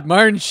 God,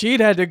 Martin Sheen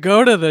had to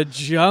go to the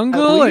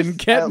jungle and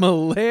get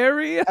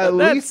malaria? At That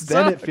least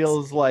then it sucks.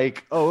 feels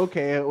like, oh,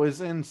 okay, it was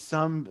in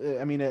some.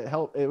 I mean, it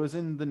helped. It was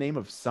in the name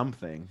of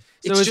something.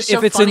 So It's if just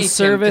so it's funny, in Tim, 'cause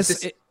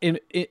service, it's-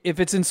 if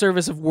it's in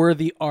service of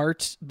worthy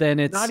art, then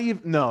it's Not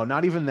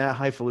even that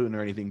highfalutin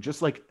or anything.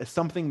 Just like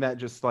something that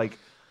just like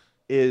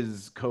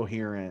is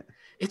coherent.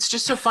 it's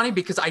just so funny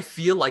because I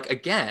feel like,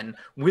 again,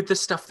 with the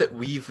stuff that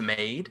we've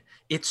made,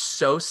 it's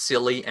so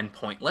silly and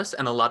pointless.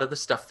 And a lot of the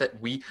stuff that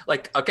we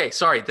like, okay,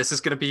 sorry, this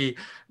is going to be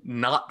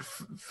not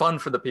fun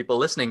for the people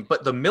listening,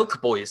 but the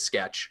Milk Boys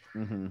sketch.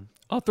 Mm-hmm.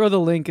 I'll throw the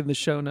link in the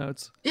show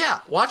notes.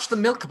 Yeah, watch the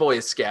Milk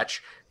Boys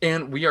sketch.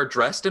 And we are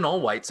dressed in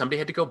all white. Somebody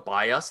had to go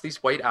buy us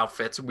these white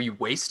outfits. We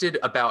wasted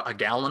about 1.5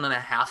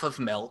 gallons of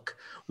milk.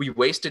 We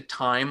wasted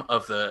time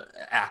of the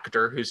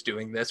actor who's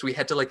doing this. We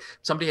had to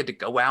somebody had to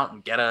go out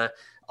and get a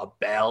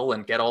bell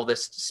and get all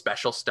this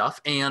special stuff.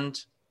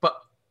 But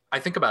I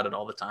think about it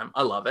all the time.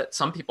 I love it.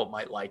 Some people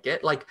might like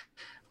it. Like,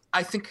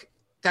 I think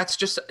that's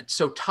just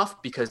so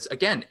tough because,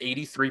 again,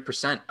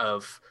 83%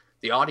 of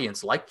the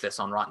audience liked this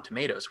on Rotten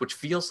Tomatoes, which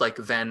feels like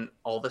then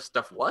all this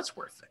stuff was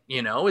worth it.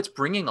 You know, it's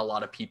bringing a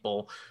lot of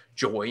people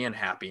joy and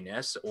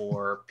happiness,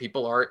 or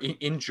people are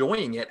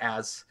enjoying it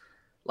as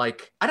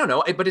like, I don't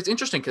know, but it's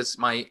interesting because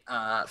my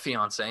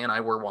fiance and I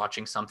were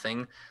watching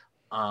something.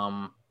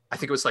 I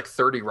think it was like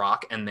 30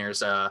 Rock, and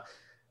there's a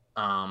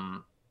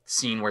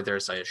scene where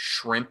there's a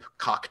shrimp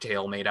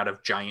cocktail made out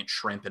of giant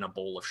shrimp in a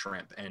bowl of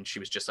shrimp. And she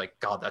was just like,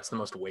 God, that's the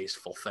most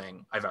wasteful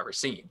thing I've ever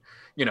seen.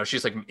 You know,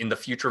 she's like, in the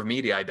future of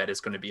media, I bet it's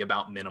going to be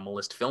about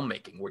minimalist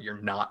filmmaking where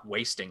you're not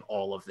wasting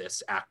all of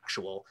this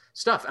actual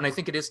stuff. And I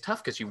think it is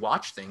tough because you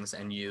watch things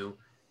and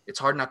it's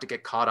hard not to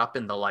get caught up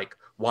in the like,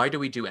 why do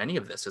we do any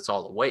of this? It's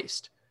all a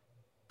waste.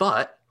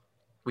 But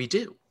we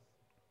do.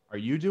 Are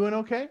you doing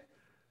okay?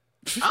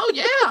 Oh,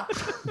 yeah.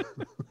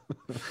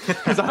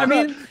 I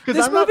mean,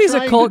 this movie's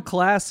a cult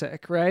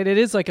classic, right? It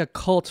is like a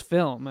cult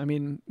film. I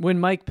mean, when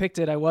Mike picked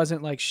it, I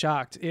wasn't like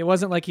shocked. It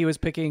wasn't like he was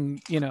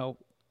picking, you know,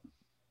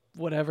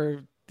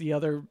 whatever the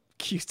other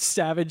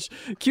Savage.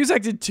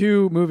 Cusack did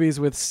 2 movies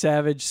with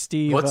Savage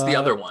Steve. What's the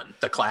other one?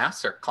 The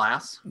Class or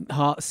Class?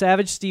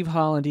 Savage Steve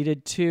Holland. He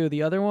did 2.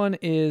 The other one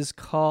is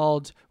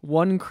called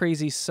One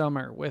Crazy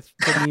Summer with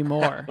Demi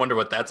Moore. Wonder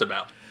what that's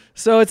about.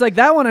 So it's like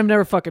that one I've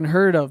never fucking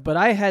heard of, but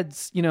I had,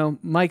 you know,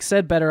 Mike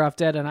said Better Off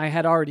Dead, and I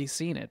had already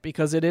seen it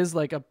because it is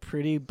like a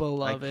pretty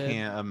beloved I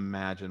can't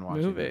imagine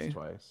watching movie. this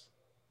twice.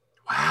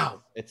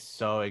 Wow. It's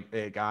so,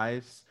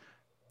 guys.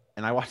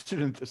 And I watched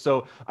it.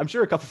 So I'm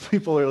sure a couple of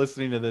people are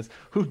listening to this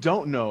who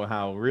don't know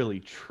how really,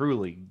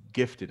 truly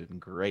gifted and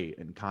great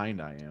and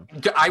kind I am.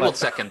 I will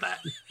second that.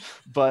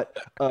 But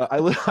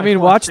I mean,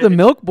 watch the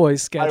Milk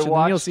Boys sketch, and then you'll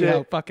watched see it.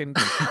 how fucking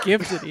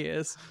gifted he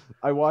is.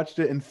 I watched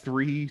it in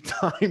 3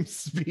 times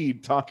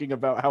speed, talking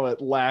about how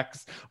it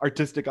lacks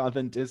artistic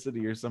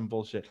authenticity or some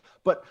bullshit.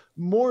 But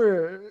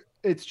more,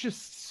 it's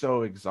just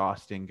so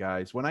exhausting,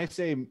 guys. When I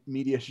say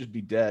media should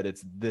be dead,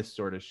 it's this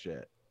sort of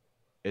shit.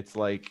 It's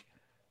like,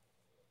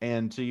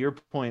 and to your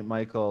point,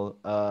 Michael,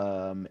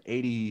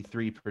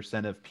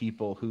 83% of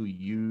people who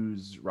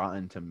use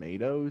Rotten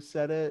Tomatoes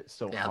said it.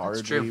 So Yeah, hardly,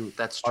 that's true.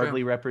 That's true.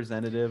 hardly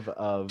representative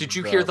of. Did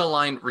you hear the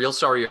line, real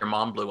sorry your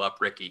mom blew up,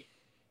 Ricky?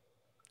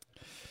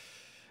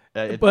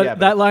 But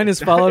that line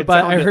is followed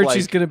by, I heard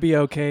she's going to be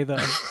okay,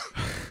 though.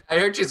 I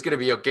heard she's going to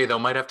be okay, though.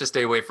 Might have to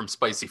stay away from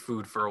spicy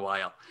food for a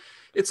while.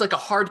 It's like a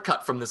hard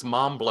cut from this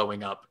mom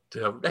blowing up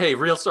to, hey,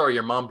 real sorry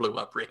your mom blew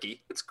up,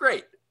 Ricky. It's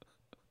great.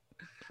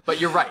 But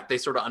you're right. They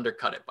sort of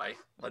undercut it by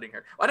letting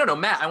her. I don't know,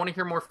 Matt. I want to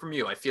hear more from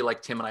you. I feel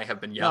like Tim and I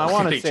have been yelling.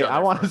 I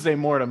want to say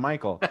more to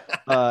Michael.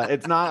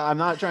 It's not. I'm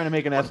not trying to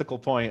make an ethical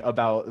point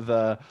about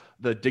the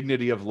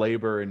dignity of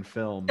labor in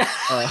film.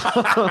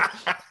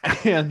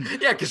 And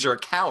yeah, because you're a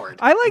coward.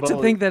 I like to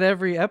think that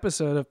every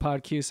episode of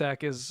Pod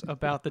Cusack is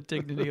about the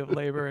dignity of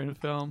labor in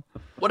film.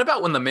 What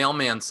about when the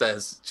mailman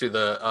says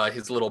to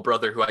his little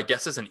brother, who I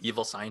guess is an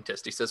evil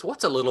scientist, he says,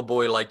 "What's a little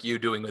boy like you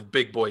doing with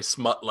big boy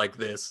smut like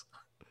this?"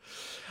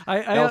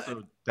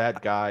 That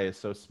guy is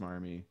so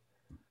smarmy.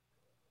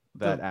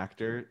 That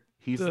actor,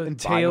 he's in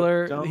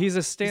Taylor. He's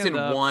a stand-up. He's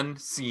in one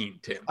scene,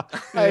 Tim.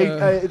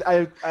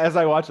 I as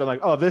I watched, I'm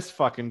like, oh, this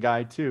fucking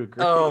guy too.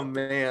 Great. Oh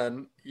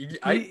man,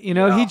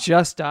 he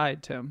just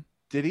died, Tim.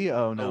 Did he?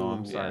 Oh no,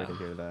 I'm sorry to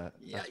hear that.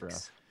 That's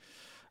Yikes.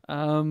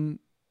 rough.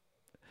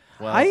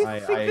 Well,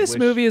 I think this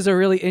movie is a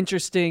really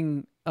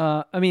interesting.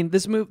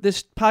 This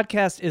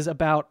podcast is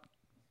about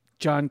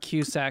John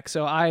Cusack,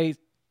 so I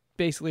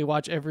basically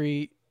watch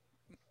every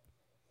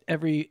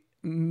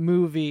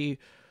movie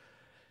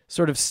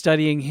sort of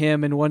studying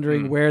him and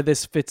wondering where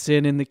this fits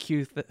in the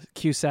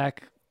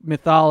Cusack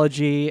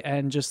mythology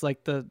and just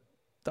like the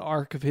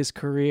arc of his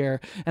career.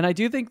 And I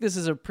do think this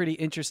is a pretty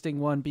interesting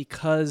one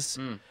because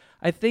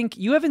I think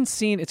you haven't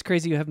seen, it's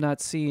crazy you have not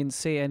seen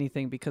Say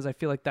Anything, because I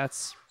feel like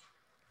that's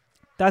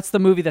the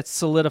movie that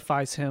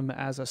solidifies him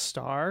as a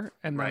star.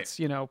 And that's,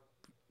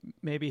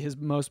 maybe his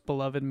most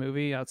beloved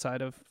movie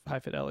outside of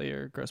High Fidelity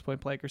or Grosse Pointe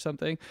Blank or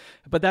something.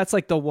 But that's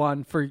like the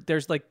one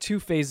there's like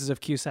two phases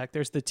of Cusack.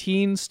 There's the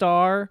teen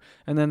star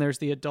and then there's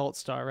the adult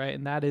star, right?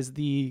 And that is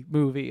the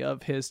movie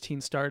of his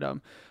teen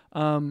stardom.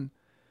 But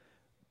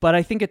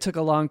I think it took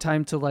a long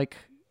time to like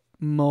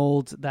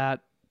mold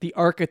the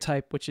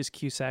archetype, which is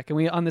Cusack.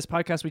 And on this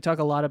podcast, we talk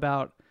a lot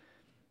about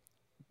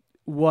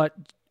what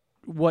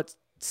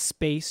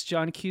space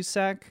John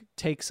Cusack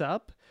takes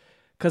up.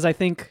 'Cause I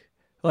think,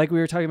 like we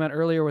were talking about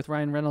earlier with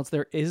Ryan Reynolds,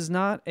 there is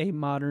not a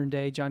modern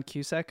day John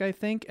Cusack, I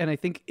think. And I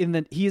think I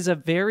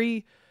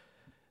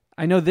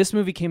know this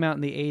movie came out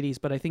in the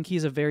 80s, but I think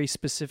he's a very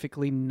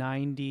specifically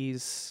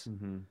 90s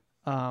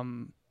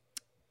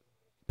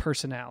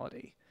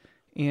personality.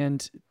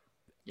 And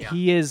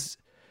he is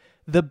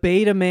the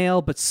beta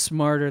male, but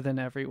smarter than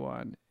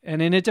everyone.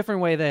 And in a different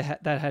way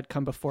that had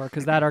come before,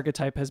 because that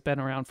archetype has been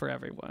around for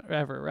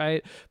ever,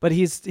 right? But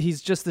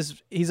he's just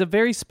he's a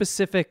very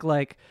specific,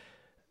 like,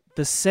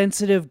 the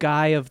sensitive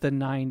guy of the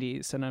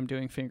 90s, and I'm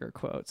doing finger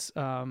quotes,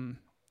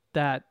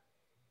 that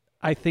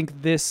I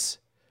think this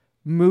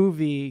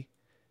movie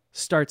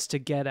starts to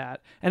get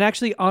at. And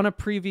actually on a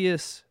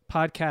previous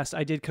podcast,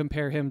 I did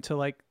compare him to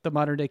like the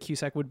modern day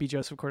Cusack would be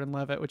Joseph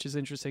Gordon-Levitt, which is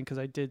interesting because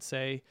I did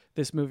say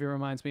this movie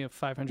reminds me of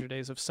 500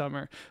 Days of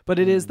Summer. But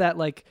it is that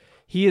like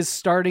he is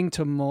starting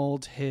to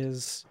mold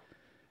his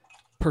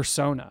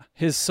persona,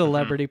 his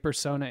celebrity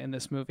persona in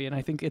this movie. And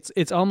I think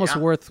it's almost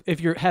worth,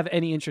 if you have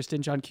any interest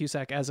in John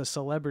Cusack as a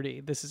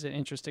celebrity, this is an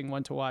interesting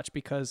one to watch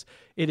because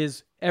it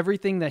is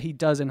everything that he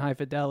does in High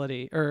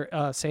Fidelity or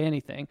Say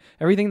Anything.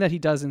 Everything that he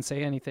does in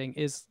Say Anything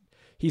is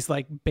he's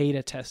like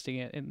beta testing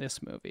it in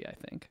this movie, I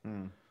think.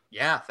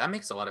 Yeah, that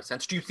makes a lot of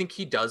sense. Do you think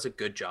he does a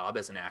good job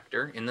as an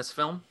actor in this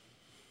film?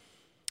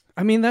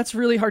 I mean, that's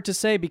really hard to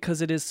say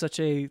because it is such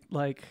a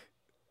like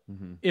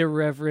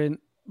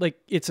irreverent, like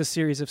it's a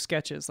series of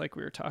sketches like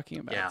we were talking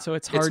about. Yeah. So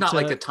it's hard. It's not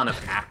like a ton of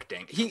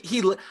acting.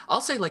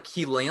 I'll say like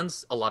he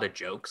lands a lot of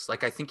jokes.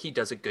 Like I think he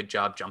does a good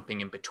job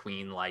jumping in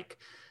between like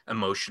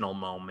emotional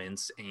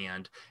moments,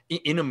 and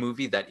in a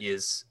movie that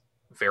is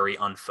very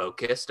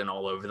unfocused and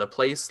all over the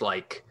place,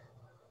 like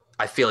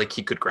I feel like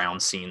he could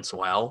ground scenes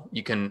well.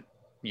 You can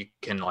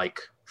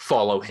like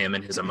follow him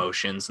and his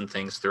emotions and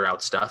things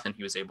throughout stuff, and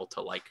he was able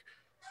to like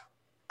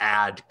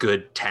add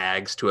good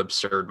tags to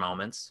absurd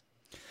moments.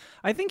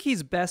 I think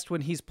he's best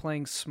when he's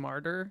playing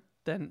smarter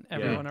than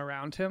everyone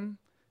around him.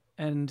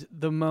 And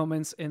the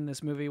moments in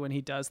this movie when he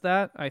does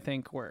that, I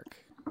think work.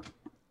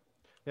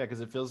 Yeah,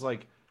 because it feels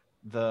like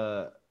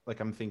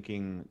I'm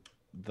thinking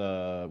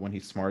when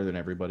he's smarter than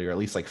everybody, or at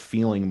least like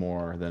feeling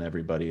more than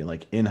everybody. And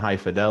like in High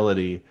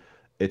Fidelity,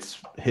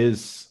 it's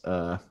his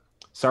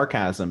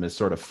sarcasm is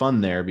sort of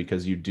fun there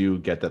because you do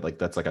get that, like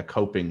that's like a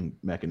coping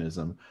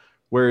mechanism.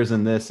 Whereas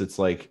in this, it's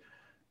like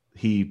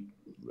he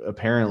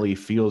apparently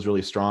feels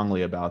really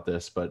strongly about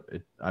this, but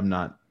I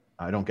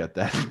don't get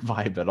that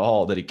vibe at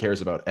all that he cares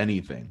about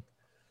anything.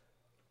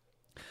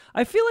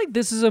 I feel like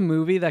this is a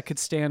movie that could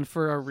stand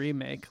for a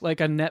remake, like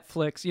a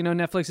Netflix.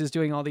 Netflix is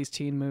doing all these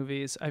teen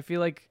movies. I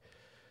feel like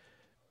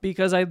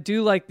because I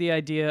do like the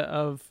idea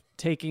of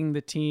taking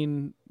the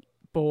teen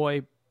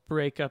boy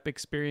breakup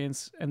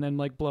experience and then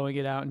like blowing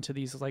it out into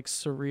these like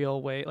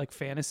surreal way, like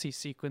fantasy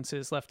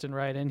sequences left and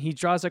right. And he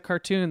draws a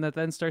cartoon that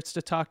then starts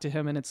to talk to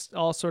him, and it's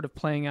all sort of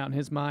playing out in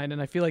his mind.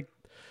 And I feel like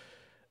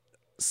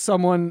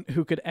someone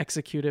who could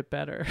execute it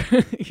better,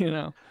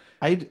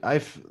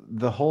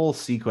 the whole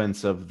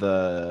sequence of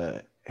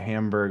the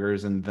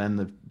hamburgers and then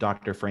the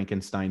Dr.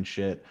 Frankenstein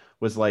shit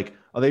was like,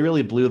 oh, they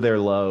really blew their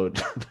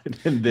load.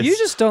 In this you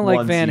just don't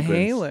like Van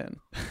sequence.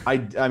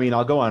 Halen. I mean,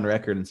 I'll go on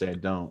record and say I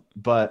don't,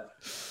 but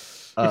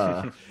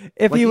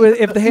If like, he was,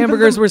 if even the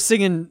hamburgers were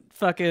singing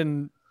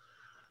fucking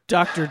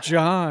Dr.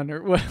 John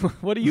or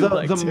what do you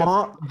like? the Tim?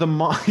 mom.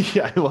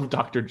 Yeah, I love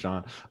Dr.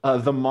 John.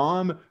 The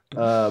mom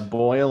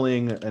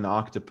boiling an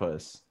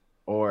octopus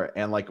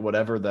and like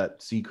whatever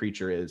that sea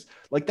creature is,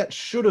 like that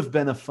should have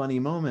been a funny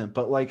moment,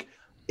 but like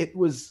it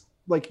was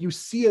like you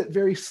see it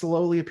very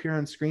slowly appear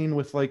on screen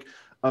with like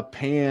a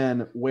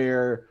pan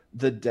where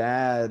the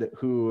dad,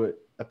 who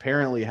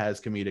apparently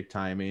has comedic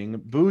timing,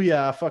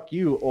 booyah, fuck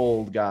you,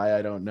 old guy,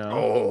 I don't know.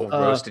 Oh,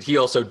 roasted. He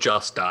also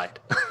just died.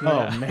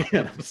 Oh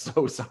man, I'm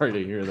so sorry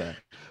to hear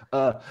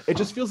that. It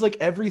just feels like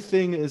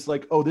everything is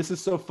like, oh, this is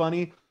so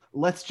funny.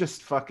 Let's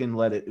just fucking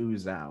let it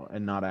ooze out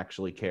and not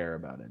actually care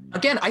about it.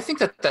 Again, I think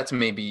that's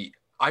maybe,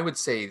 I would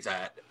say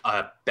that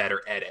a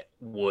better edit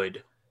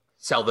would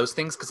sell those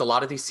things, because a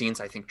lot of these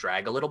scenes I think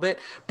drag a little bit.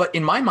 But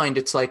in my mind,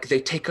 it's like they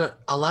take a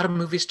lot of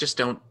movies just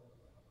don't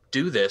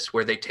do this,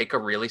 where they take a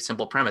really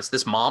simple premise.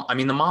 The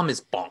mom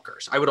is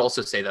bonkers. I would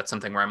also say that's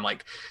something where I'm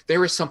like,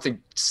 there is something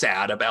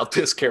sad about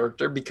this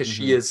character, because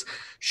she is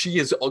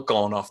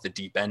gone off the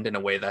deep end in a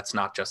way that's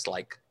not just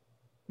like,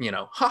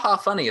 haha,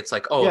 funny. It's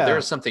like, there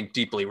is something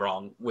deeply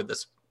wrong with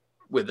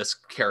this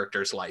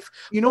character's life.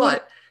 You know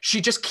what? She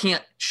just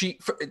can't.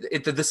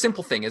 The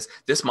simple thing is,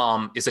 this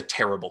mom is a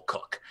terrible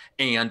cook,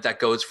 and that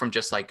goes from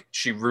just like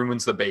she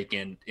ruins the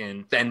bacon,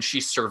 and then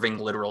she's serving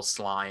literal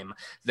slime,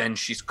 then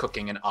she's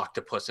cooking an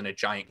octopus and a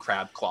giant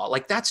crab claw.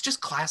 Like that's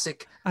just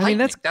classic. I mean,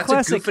 that's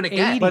classic a goof and a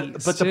gag.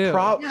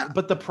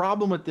 But the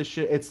problem with this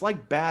shit, it's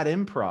like bad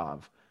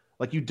improv.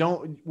 Like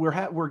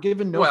we're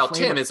given no. Well,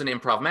 Tim is an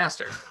improv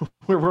master.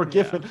 we're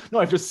given no.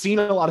 I've just seen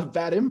a lot of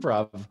bad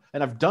improv,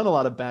 and I've done a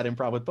lot of bad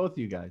improv with both of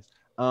you guys.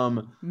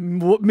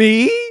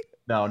 Me?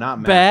 No,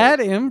 not Matt, bad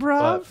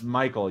improv.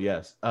 Michael,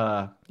 yes.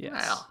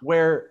 Yes.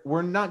 Where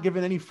we're not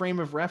given any frame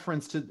of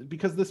reference to,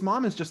 because this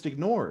mom is just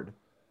ignored.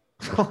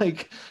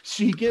 Like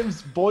she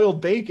gives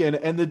boiled bacon,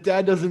 and the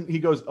dad doesn't. He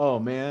goes, "Oh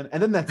man,"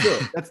 and then that's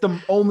it. That's the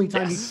only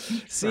time he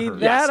speaks. See, to her.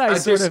 that I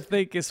sort of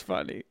think is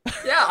funny.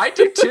 Yeah, I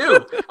do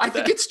too. I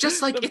think it's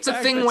just like it's a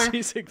thing where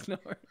she's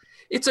ignored.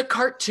 It's a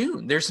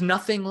cartoon. There's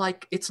nothing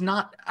like, it's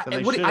not. I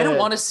I don't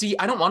want to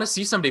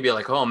see somebody be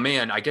like, oh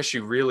man, I guess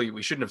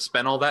we shouldn't have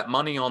spent all that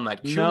money on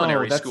that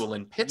culinary school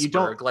in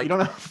Pittsburgh.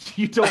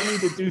 You don't need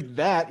to do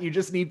that. You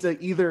just need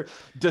to either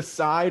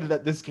decide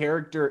that this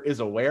character is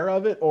aware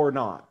of it or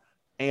not.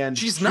 And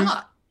she's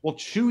not. Well,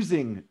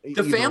 choosing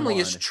the family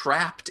is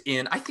trapped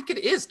in. I think it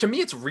is. To me,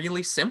 it's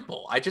really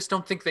simple. I just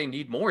don't think they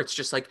need more. It's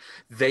just like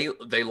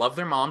they love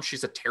their mom.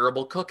 She's a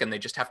terrible cook, and they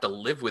just have to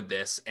live with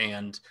this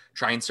and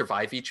try and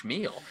survive each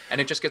meal.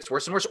 And it just gets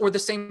worse and worse. Or the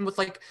same with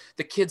like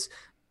the kids.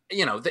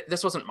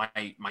 This wasn't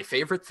my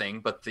favorite thing,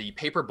 but the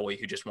paper boy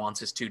who just wants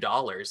his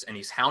 $2 and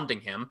he's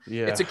hounding him.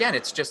 Yeah.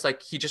 It's just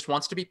like he just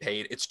wants to be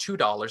paid. It's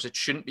 $2. It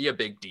shouldn't be a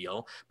big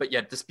deal, but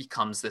yet this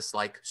becomes this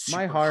like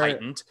super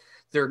heightened.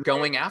 They're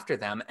going after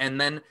them, and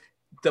then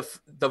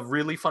the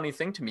really funny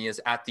thing to me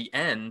is at the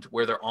end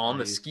where they're on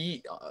the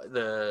ski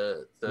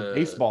the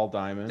baseball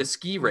diamond, the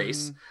ski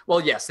race.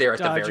 Well, yes, they're at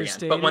Dodger the very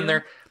Stadium. end,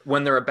 but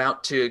when they're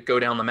about to go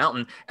down the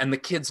mountain and the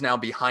kid's now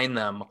behind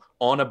them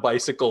on a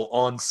bicycle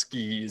on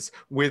skis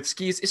with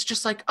skis, it's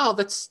just like, oh,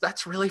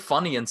 that's really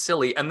funny and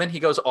silly. And then he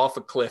goes off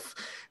a cliff,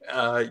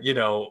 and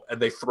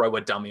they throw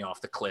a dummy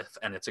off the cliff,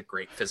 and it's a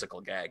great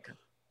physical gag.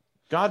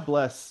 God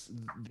bless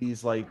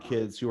these like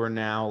kids who are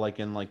now like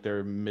in like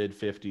their mid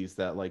 50s,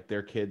 that like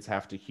their kids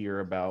have to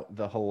hear about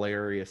the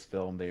hilarious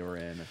film they were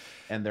in,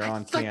 and they're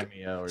on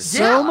Cameo.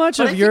 So much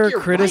of your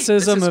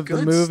criticism of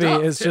the movie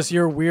is just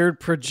your weird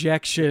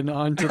projection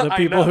onto the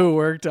people who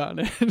worked on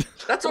it.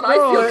 That's what I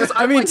feel.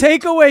 I mean,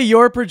 take away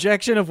your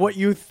projection of what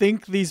you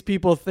think these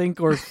people think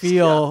or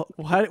feel.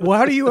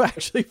 How do you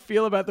actually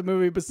feel about the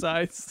movie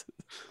besides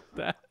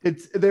that?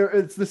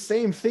 It's the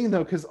same thing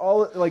though, because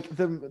all like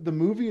the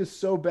movie is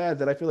so bad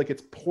that I feel like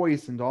it's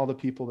poisoned all the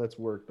people that's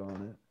worked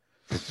on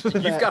it.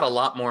 You've got a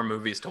lot more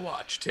movies to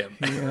watch, Tim.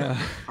 Yeah.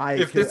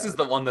 If this is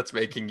the one that's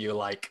making you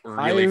like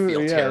really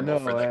feel terrible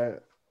for them.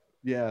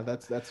 Yeah,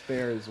 that's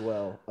fair as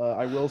well.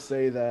 I will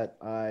say that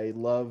I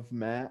love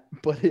Matt,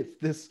 but if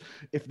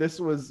this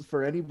was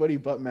for anybody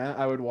but Matt,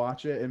 I would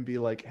watch it and be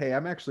like, hey,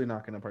 I'm actually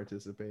not going to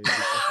participate.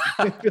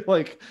 I feel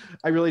like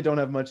I really don't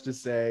have much to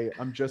say.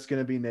 I'm just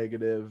going to be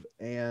negative,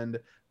 and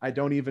I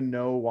don't even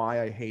know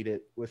why I hate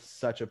it with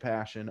such a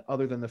passion,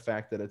 other than the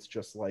fact that it's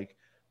just like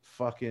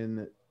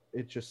fucking.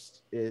 I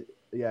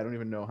don't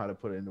even know how to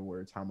put it into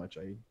words how much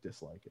I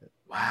dislike it.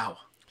 Wow.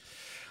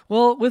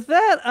 Well, with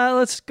that,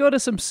 let's go to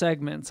some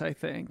segments, I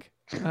think.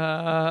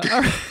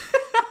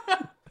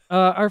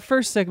 Our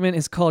first segment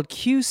is called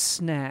Q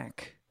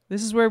Snack.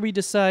 This is where we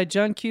decide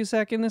John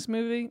Cusack in this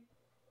movie.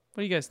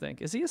 What do you guys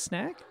think? Is he a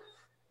snack?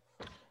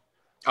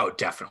 Oh,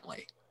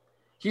 definitely.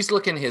 He's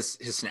looking his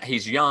snack.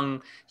 He's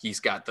young. He's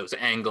got those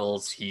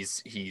angles.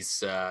 He's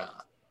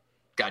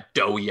got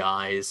doughy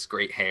eyes,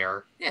 great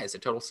hair. Yeah, he's a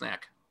total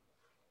snack.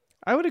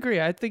 I would agree.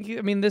 I think.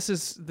 This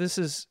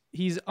is.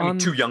 He's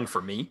too young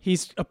for me.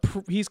 He's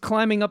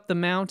climbing up the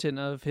mountain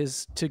of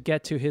to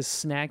get to his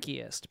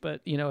snackiest. But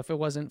if it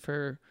wasn't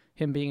for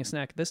him being a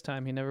snack this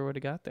time, he never would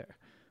have got there.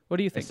 What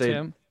do you think,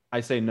 Tim?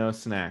 I say no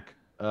snack.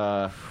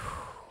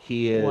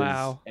 He is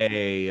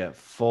a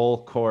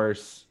full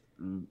course,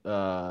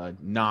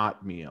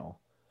 not meal.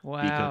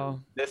 Wow. Because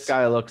this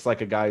guy looks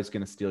like a guy who's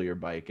going to steal your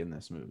bike in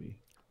this movie.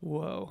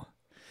 Whoa.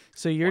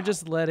 So you're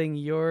just letting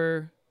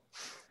your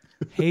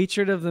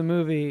hatred of the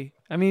movie.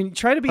 I mean,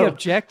 try to be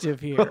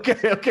objective here.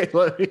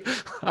 Okay.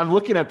 I'm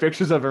looking at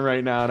pictures of him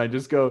right now, and I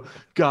just go,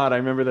 God, I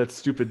remember that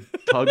stupid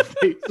pug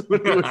face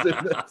when he was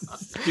in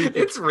this.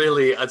 It's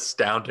really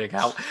astounding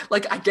how,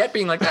 like, I get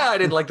being like, I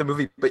didn't like the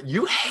movie, but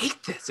you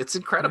hate this. It's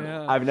incredible.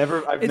 Yeah. I've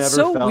never. It's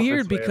so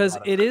weird because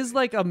it is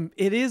like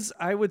it is,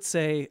 I would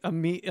say, a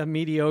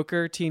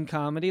mediocre teen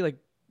comedy, like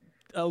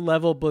a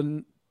level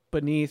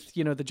beneath,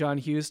 the John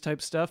Hughes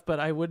type stuff, but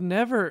I would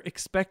never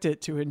expect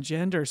it to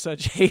engender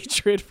such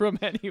hatred from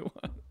anyone.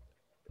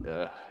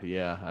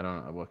 Yeah, I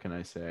don't know. What can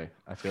I say?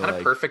 I feel kind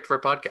like of perfect for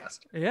a podcast.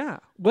 Yeah.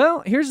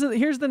 Well, here's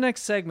the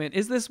next segment.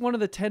 Is this one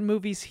of the 10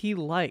 movies he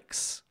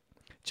likes?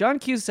 John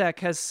Cusack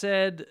has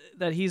said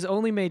that he's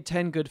only made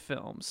 10 good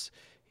films.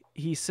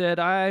 He said,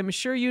 I'm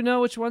sure you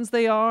know which ones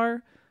they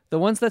are. The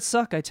ones that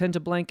suck, I tend to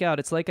blank out.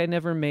 It's like I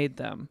never made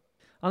them.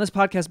 On this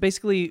podcast,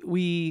 basically,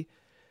 we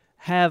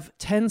have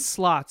 10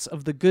 slots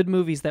of the good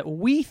movies that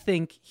we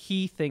think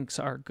he thinks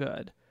are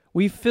good.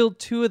 We've filled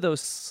 2 of those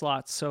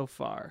slots so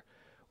far.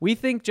 We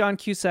think John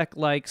Cusack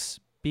likes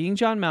Being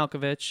John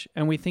Malkovich,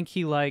 and we think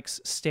he likes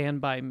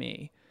Stand By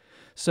Me.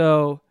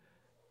 So,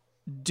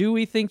 do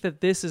we think that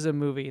this is a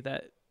movie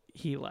that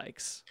he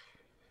likes?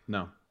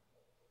 No.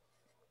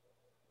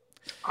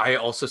 I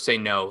also say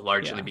no,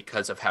 largely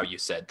because of how you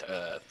said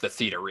the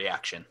theater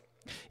reaction.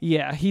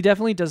 Yeah, he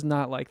definitely does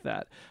not like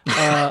that.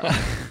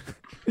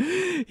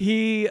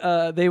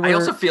 They were. I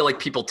also feel like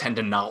people tend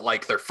to not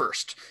like their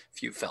first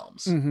few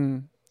films. Mm-hmm.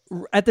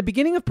 At the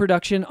beginning of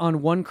production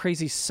on One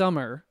Crazy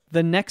Summer,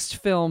 the next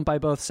film by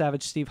both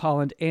Savage Steve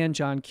Holland and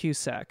John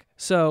Cusack.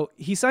 So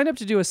he signed up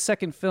to do a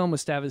second film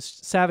with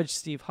Savage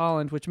Steve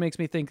Holland, which makes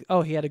me think,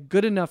 he had a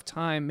good enough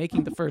time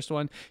making the first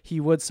one, he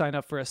would sign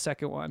up for a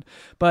second one.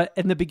 But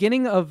in the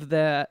beginning of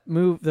that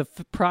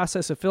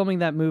process of filming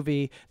that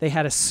movie, they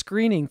had a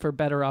screening for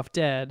Better Off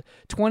Dead.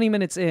 20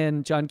 minutes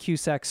in, John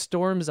Cusack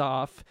storms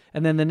off,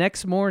 and then the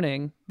next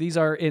morning, these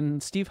are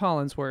in Steve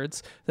Holland's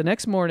words,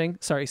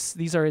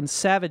 these are in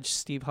Savage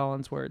Steve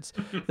Holland's words.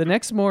 The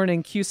next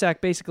morning,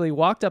 Cusack basically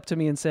walked up to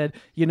me and said,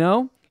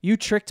 you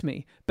tricked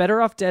me.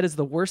 Better Off Dead is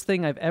the worst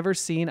thing I've ever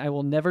seen. I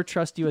will never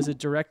trust you as a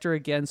director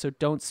again, so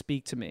don't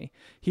speak to me.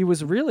 He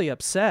was really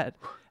upset.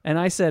 And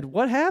I said,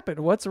 what happened?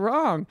 What's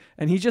wrong?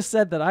 And he just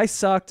said that I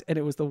sucked and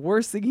it was the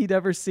worst thing he'd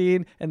ever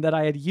seen and that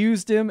I had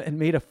used him and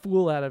made a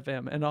fool out of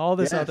him and all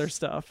this other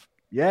stuff.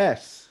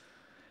 Yes,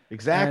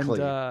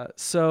 exactly.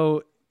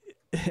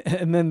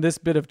 And then this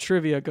bit of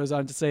trivia goes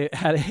on to say,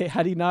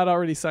 had he not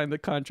already signed the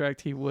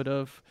contract, he would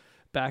have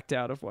backed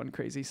out of One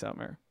Crazy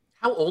Summer.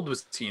 How old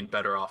was he in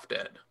Better Off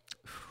Dead?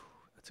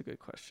 That's a good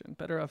question.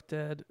 Better Off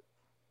Dead,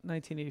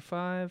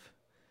 1985.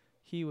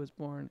 He was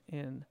born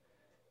in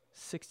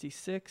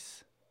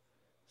 66.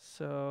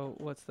 So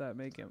what's that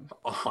make him?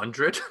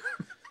 100?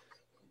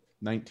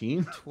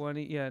 19?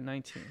 20, yeah,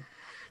 19.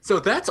 So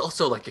that's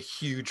also like a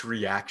huge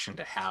reaction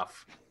to have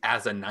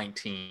as a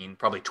 19,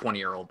 probably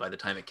 20-year-old by the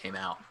time it came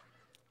out.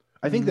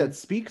 I think that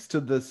speaks to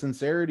the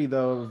sincerity,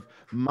 though, of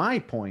my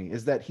point,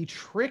 is that he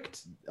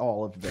tricked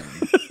all of them.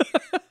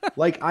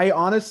 Like, I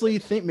honestly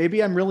think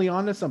maybe I'm really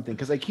onto something,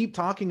 because I keep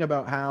talking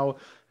about how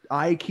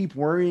I keep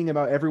worrying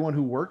about everyone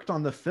who worked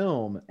on the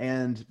film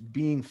and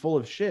being full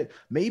of shit.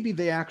 Maybe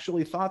they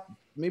actually thought,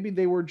 maybe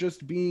they were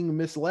just being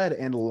misled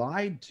and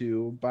lied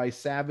to by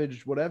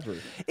Savage whatever.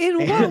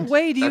 In what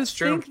way do you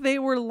think they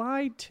were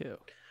lied to?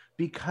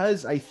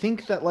 Because I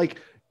think that, like,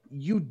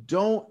 you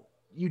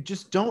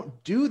just don't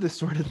do the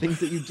sort of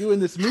things that you do in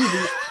this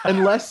movie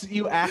unless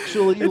you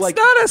actually it's like.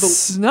 It's not a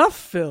snuff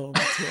film,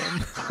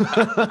 Tim.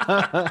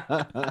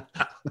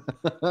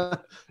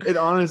 It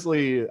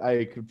honestly,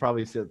 I could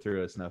probably sit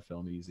through a snuff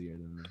film easier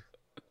than this.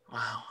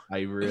 Wow.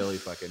 I really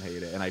fucking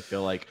hate it, and I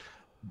feel like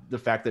the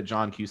fact that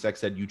John Cusack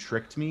said "you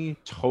tricked me"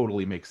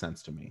 totally makes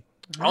sense to me.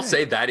 I'll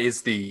say that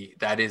is the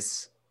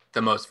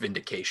most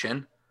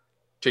vindication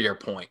to your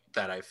point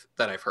that I've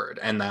heard.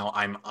 And now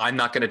I'm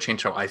not going to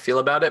change how I feel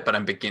about it, but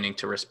I'm beginning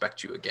to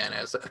respect you again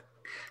as a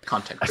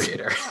content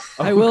creator.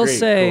 I will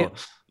say,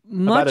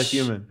 cool. About a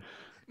human.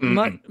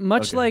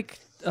 Much like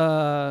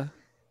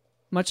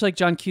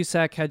John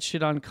Cusack had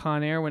shit on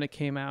Con Air when it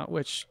came out,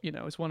 which,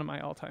 is one of my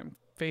all-time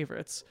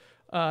favorites.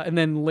 And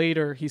then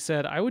later he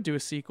said, I would do a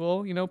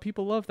sequel.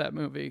 People love that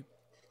movie.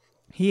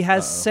 He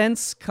has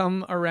since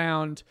come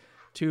around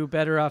to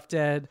Better Off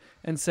Dead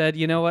and said,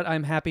 you know what?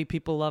 I'm happy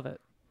people love it.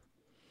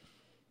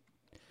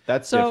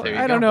 That's so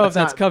different. I don't know if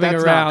that's coming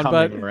around,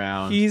 but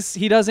around.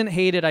 He doesn't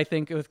hate it, I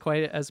think, with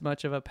quite as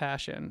much of a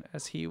passion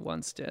as he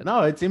once did.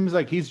 No, it seems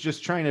like he's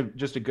just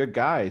just a good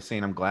guy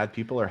saying, I'm glad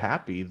people are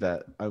happy,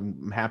 that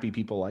I'm happy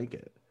people like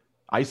it.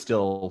 I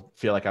still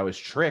feel like I was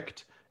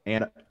tricked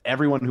and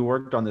everyone who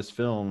worked on this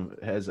film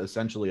has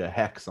essentially a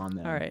hex on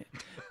them. All right.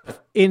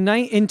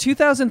 In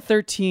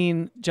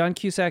 2013, John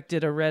Cusack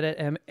did a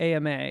Reddit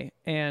AMA,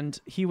 and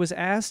he was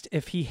asked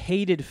if he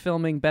hated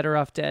filming Better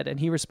Off Dead, and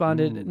he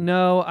responded,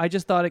 "No, I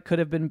just thought it could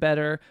have been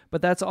better,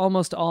 but that's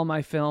almost all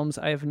my films.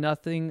 I have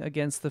nothing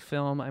against the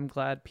film. I'm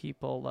glad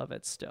people love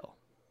it still."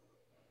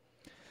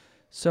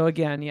 So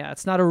again, yeah,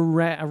 it's not a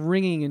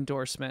ringing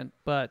endorsement,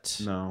 but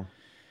No.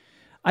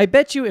 I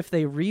bet you if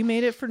they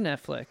remade it for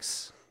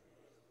Netflix,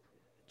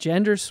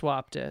 gender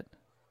swapped it,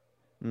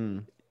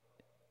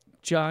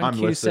 John I'm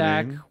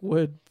Cusack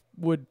listening.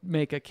 would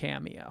make a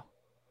cameo.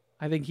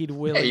 I think he'd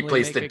willingly. He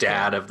plays make the a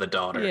dad cameo. of the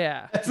daughter.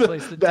 Yeah, That's, he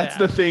plays the that's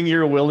the dad. thing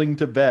you're willing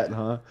to bet,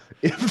 huh?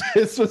 If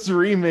this was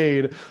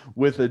remade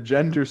with a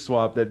gender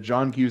swap, that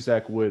John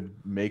Cusack would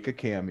make a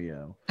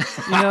cameo.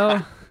 You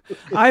know,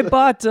 I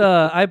bought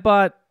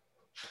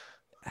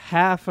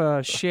half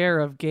a share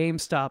of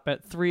GameStop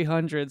at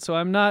 300, so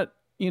I'm not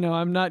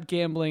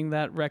gambling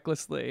that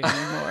recklessly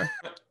anymore.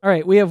 All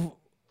right, we have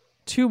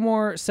 2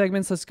 more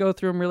segments. Let's go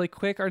through them really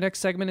quick. Our next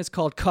segment is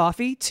called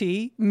Coffee,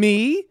 Tea,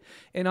 Me,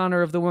 in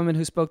honor of the woman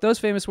who spoke those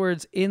famous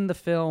words in the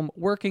film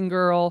Working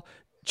Girl,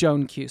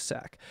 Joan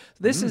Cusack.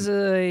 This is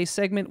a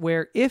segment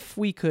where if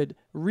we could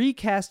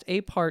recast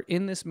a part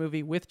in this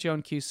movie with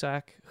Joan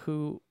Cusack,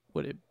 who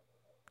would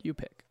you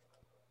pick?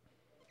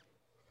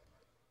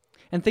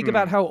 And think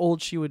about how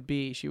old she would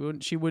be. She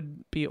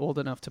wouldn't be old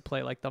enough to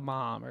play like the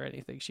mom or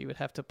anything. She would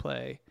have to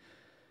play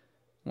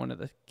one of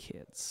the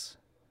kids.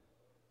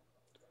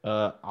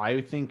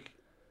 I think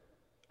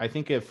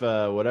if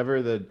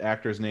whatever the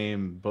actor's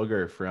name,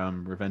 Booger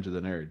from Revenge of the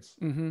Nerds,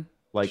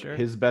 Sure.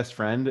 his best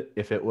friend,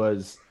 if it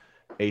was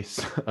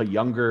a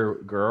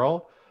younger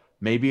girl,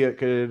 maybe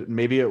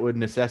it would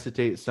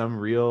necessitate some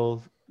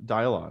real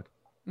dialogue.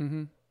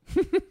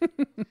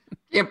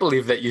 Can't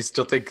believe that you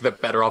still think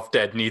that Better Off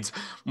Dead needs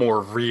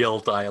more real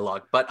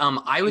dialogue. But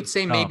I would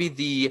say maybe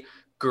the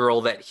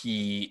girl that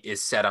he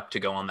is set up to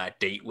go on that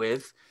date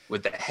with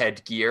the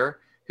headgear,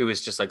 who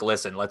is just like,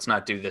 listen, let's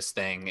not do this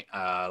thing.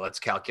 Let's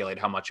calculate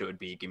how much it would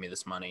be. Give me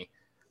this money.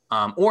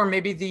 Or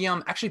maybe the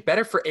actually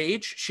better for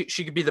age,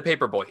 she could be the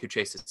paper boy who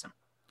chases him.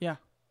 Yeah.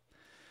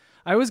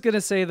 I was going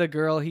to say the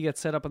girl he gets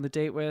set up on the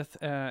date with.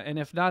 And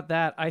if not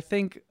that, I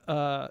think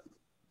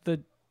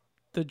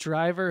the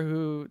driver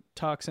who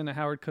talks in a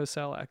Howard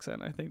Cosell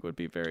accent, I think would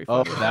be very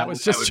fun. Oh, that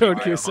was just Joan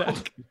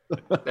Cusack.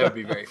 That would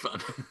be very fun.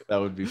 That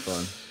would be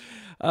fun.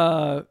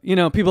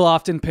 People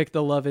often pick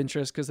the love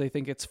interest because they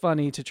think it's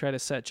funny to try to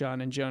set John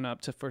and Joan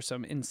up for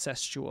some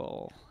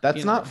incestual.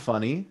 That's not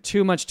funny.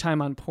 Too much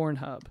time on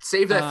Pornhub.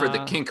 Save that for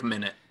the kink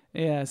minute.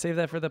 Yeah, save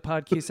that for the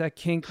Pod Cusack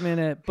kink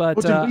minute.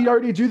 But Did we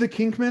already do the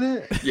kink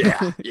minute?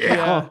 Yeah.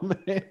 Yeah. Oh,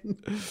 man.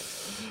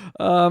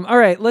 All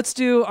right, let's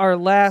do our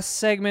last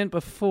segment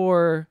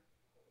before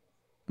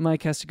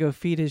Mike has to go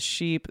feed his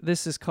sheep.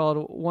 This is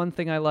called One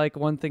Thing I Like,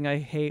 One Thing I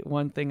Hate,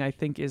 One Thing I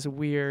Think is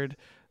Weird.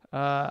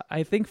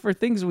 I think for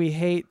things we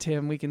hate,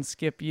 Tim, we can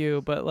skip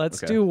you, but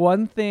let's do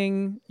one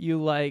thing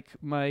you like,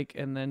 Mike,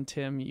 and then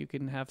Tim, you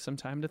can have some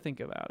time to think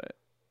about it.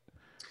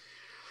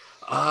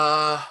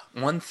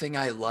 One thing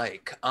I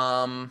like.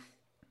 Oh,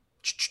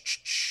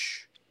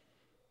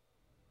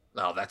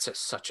 that's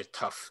such a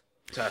tough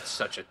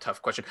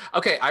question.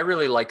 Okay, I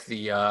really like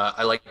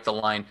I like the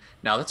line.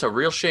 Now that's a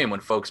real shame when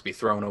folks be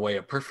throwing away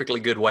a perfectly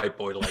good white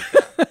boy like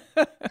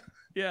that.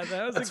 Yeah,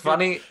 that's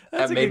funny.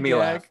 That made me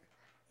laugh.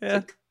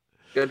 Yeah.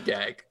 Good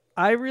gag.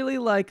 I really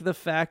like the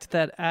fact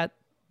that at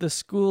the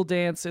school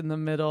dance in the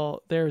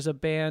middle, there's a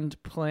band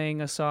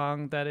playing a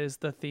song that is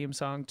the theme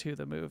song to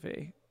the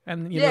movie.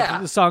 And you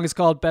know, the song is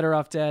called Better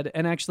Off Dead.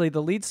 And actually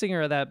the lead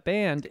singer of that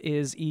band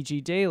is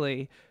E.G.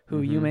 Daily, who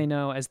you may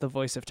know as the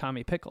voice of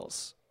Tommy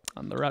Pickles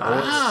on the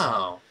Rugrats.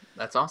 Oh,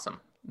 that's awesome.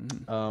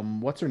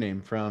 What's her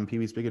name from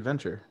Pee-wee's Big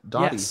Adventure?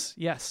 Dottie.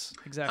 Yes,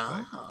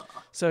 exactly.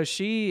 So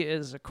she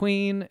is a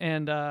queen,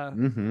 and I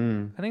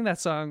think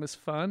that song was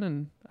fun,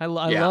 and I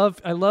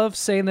love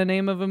saying the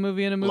name of a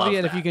movie in a movie,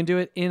 and if you can do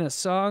it in a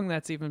song,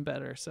 that's even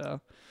better.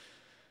 So,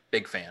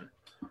 big fan.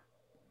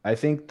 I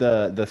think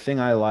the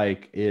thing I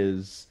like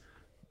is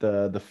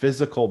the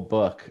physical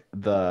book,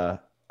 the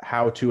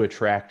How to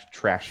Attract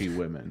Trashy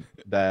Women.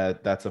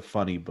 That's a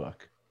funny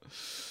book.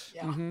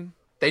 Yeah.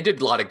 They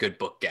did a lot of good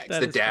book gags. That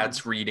the is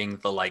dad's fun. reading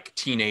the like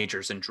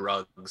teenagers and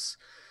drugs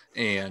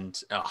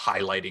and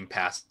highlighting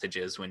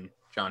passages when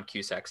John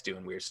Cusack's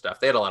doing weird stuff.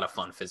 They had a lot of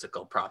fun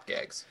physical prop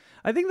gags.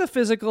 I think the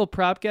physical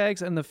prop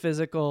gags and the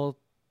physical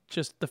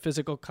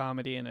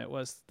comedy in it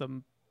was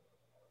the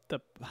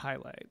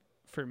highlight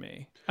for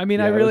me. I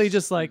mean, I really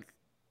just like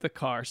the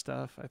car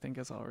stuff. I think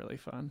is all really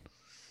fun.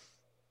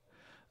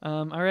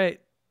 All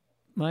right,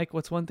 Mike,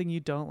 what's one thing you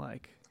don't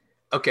like?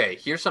 Okay,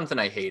 here's something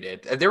I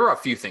hated. There were a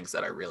few things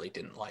that I really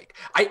didn't like.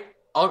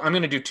 I'm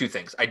going to do 2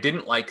 things. I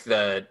didn't like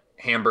the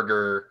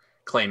hamburger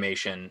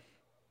claymation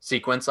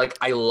sequence. Like,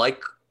 I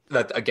like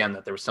that, again,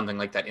 that there was something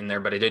like that in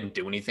there, but it didn't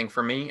do anything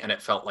for me, and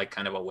it felt like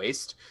kind of a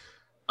waste.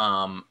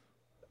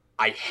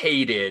 I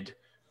hated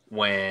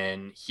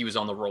when he was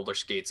on the roller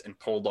skates and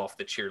pulled off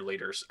the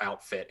cheerleader's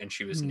outfit and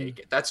she was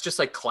naked. That's just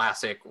like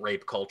classic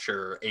rape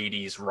culture,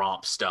 80s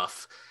romp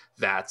stuff.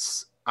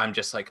 I'm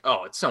just like,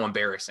 oh, it's so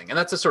embarrassing. And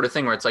that's the sort of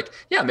thing where it's like,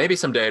 yeah, maybe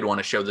someday I'd want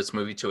to show this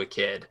movie to a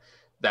kid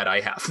that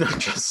I have, not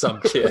just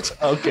some kid.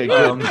 Okay,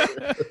 good.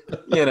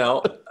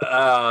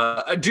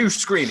 I do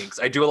screenings.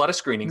 I do a lot of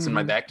screenings in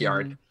my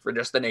backyard for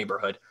just the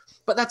neighborhood.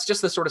 But that's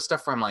just the sort of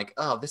stuff where I'm like,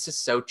 oh, this is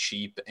so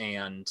cheap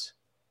and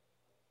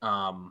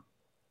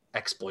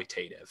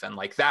exploitative. And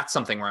like, that's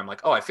something where I'm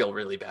like, oh, I feel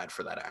really bad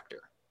for that actor.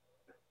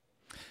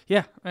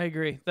 Yeah, I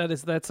agree.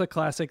 That's a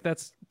classic.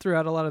 That's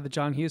throughout a lot of the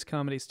John Hughes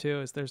comedies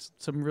too. Is there's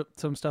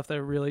some stuff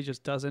that really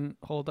just doesn't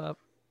hold up,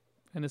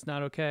 and it's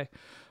not okay.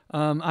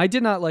 I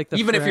did not like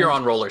even if you're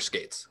on roller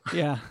skates.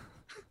 Yeah,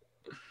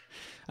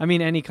 I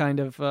mean any kind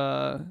of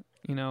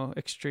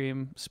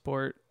extreme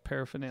sport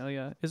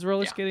paraphernalia. Is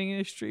roller skating an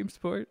extreme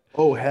sport?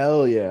 Oh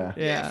hell yeah!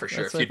 Yeah, for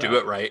sure. If you do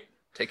it right,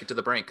 take it to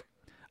the brink.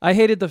 I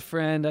hated the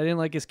friend. I didn't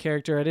like his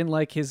character. I didn't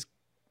like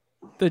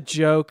the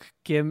joke,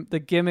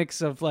 the gimmicks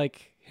of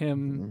like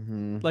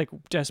him like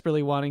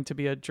desperately wanting to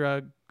be a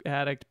drug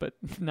addict but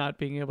not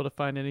being able to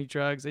find any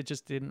drugs. It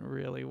just didn't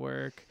really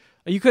work.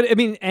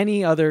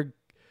 Any other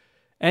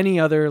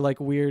like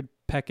weird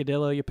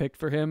peccadillo you picked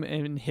for him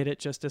and hit it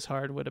just as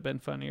hard would have been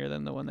funnier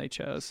than the one they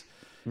chose.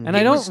 And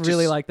I don't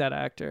really like that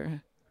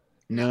actor.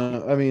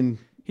 No, I mean,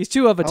 he's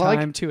too of a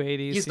time, too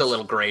 80s. He's a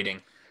little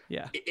grating.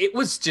 Yeah. It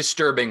was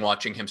disturbing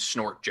watching him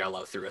snort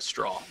Jell-O through a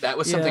straw. That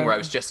was something where I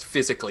was just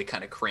physically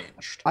kind of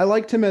cringed. I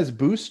liked him as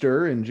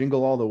Booster in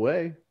Jingle All the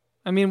Way.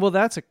 I mean, well,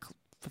 that's a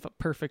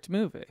perfect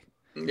movie.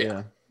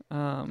 Yeah.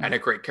 And a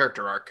great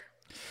character arc.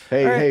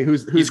 Hey,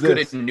 who's He's this? good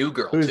at New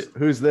Girl, too.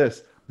 Who's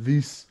this?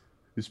 This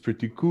is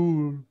pretty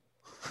cool.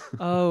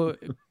 Oh,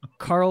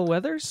 Carl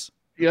Weathers?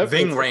 Yep.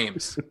 Ving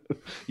Rhames.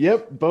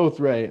 Yep, both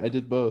right. I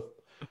did both.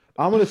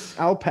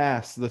 I'll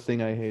pass the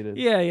thing I hated.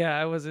 Yeah,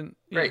 I wasn't.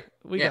 Great.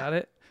 We got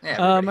it. Yeah,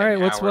 all right,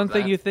 what's one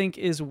thing you think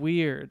is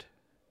weird?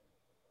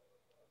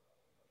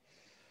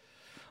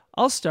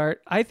 I'll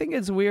start. I think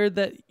it's weird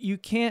that you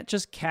can't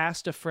just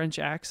cast a French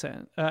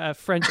accent.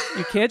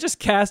 You can't just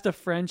cast a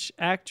French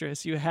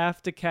actress. You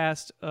have to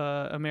cast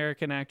an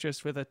American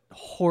actress with a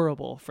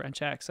horrible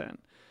French accent.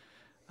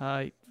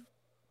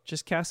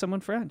 Just cast someone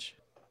French.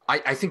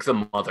 I think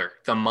the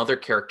mother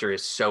character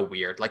is so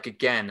weird. Like,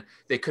 again,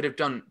 they could have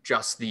done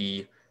just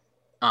the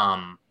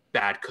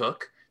bad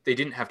cook. They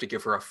didn't have to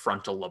give her a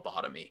frontal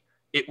lobotomy.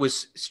 It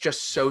was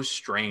just so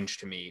strange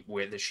to me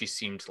where she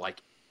seemed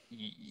like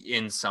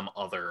she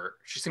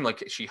seemed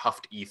like she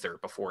huffed ether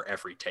before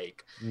every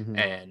take.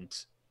 And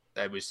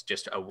that was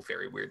just a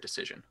very weird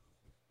decision.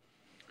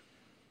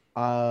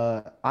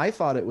 I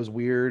thought it was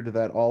weird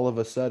that all of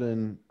a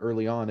sudden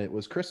early on it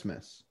was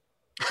Christmas.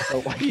 So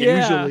like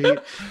usually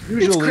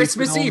it's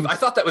Christmas Eve. I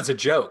thought that was a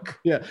joke.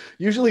 Yeah,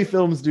 usually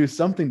films do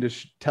something to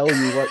tell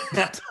you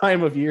what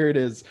time of year it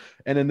is,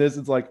 and in this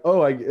it's like,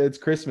 it's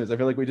Christmas. I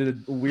feel like we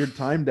did a weird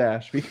time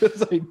dash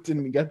because I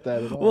didn't get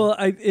that at all.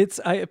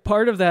 Well,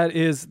 part of that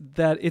is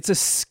that it's a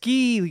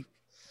ski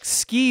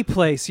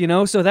place,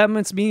 so that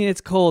must mean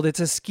it's cold.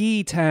 It's a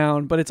ski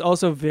town, but it's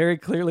also very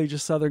clearly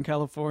just Southern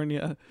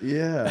California.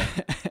 Yeah,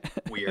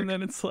 weird. And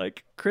then it's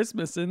like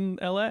Christmas in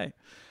LA.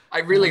 I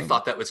really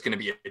thought that was going to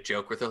be a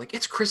joke where they're like,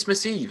 it's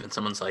Christmas Eve. And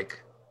someone's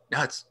like,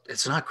 no,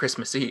 it's not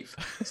Christmas Eve.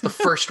 It's the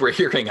first we're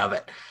hearing of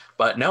it.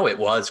 But no, it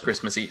was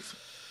Christmas Eve.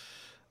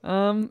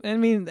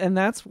 And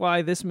that's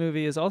why this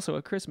movie is also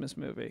a Christmas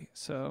movie.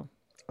 So,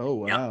 oh,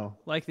 wow.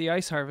 Like The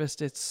Ice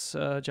Harvest, it's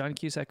John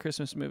Cusack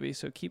Christmas movie.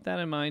 So keep that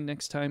in mind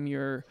next time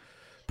you're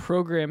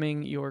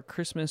programming your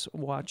Christmas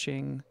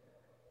watching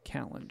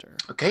calendar.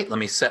 Okay, let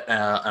me set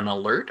an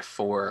alert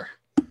for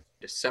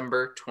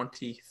December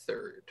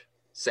 23rd.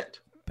 Set.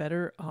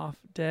 Better Off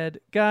Dead.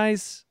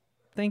 Guys,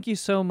 thank you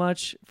so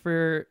much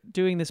for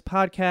doing this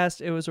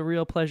podcast. It was a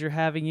real pleasure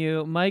having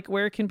you. Mike,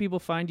 where can people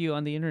find you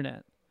on the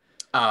internet?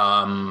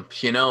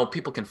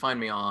 People can find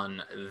me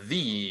on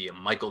the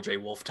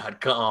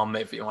michaeljwolf.com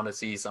if you want to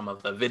see some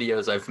of the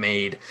videos I've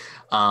made.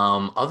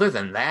 Other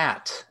than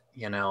that,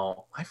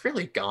 I've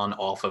really gone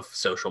off of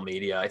social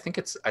media. I think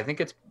it's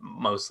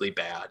mostly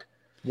bad.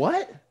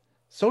 What?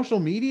 Social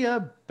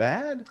media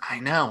bad?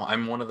 I know.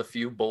 I'm one of the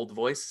few bold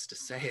voices to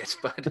say it,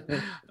 but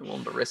I'm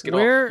willing to risk it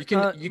all. You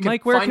can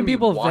Mike, where find can me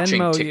people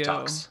watching Venmo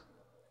TikToks.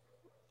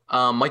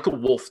 Michael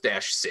Wolf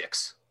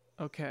 -6.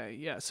 Okay,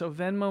 yeah. So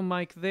Venmo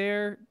Mike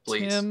there.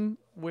 Please. Tim,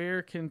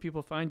 where can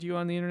people find you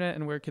on the internet,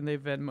 and where can they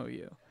Venmo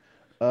you?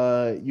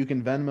 You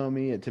can Venmo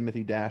me at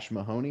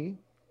Timothy-Mahoney,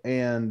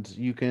 and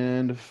you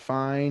can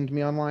find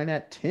me online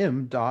at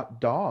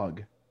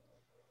tim.dog.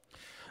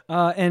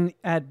 And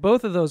at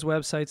both of those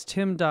websites,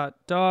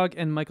 tim.dog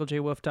and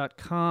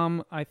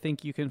michaeljwolf.com, I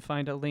think you can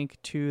find a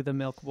link to the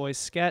Milk Boys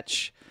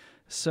sketch.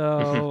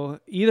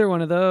 So either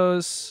one of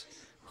those,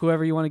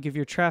 whoever you want to give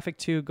your traffic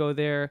to, go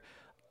there.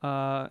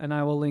 And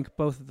I will link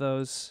both of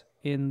those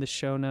in the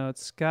show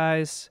notes.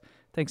 Guys,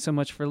 thanks so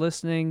much for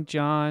listening.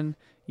 John,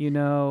 we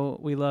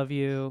love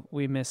you.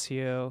 We miss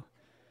you.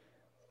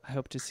 I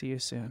hope to see you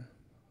soon.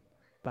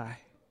 Bye.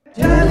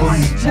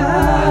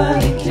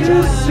 Johnny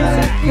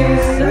Cusack,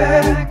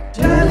 baby.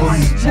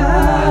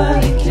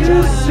 Johnny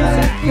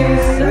Cusack,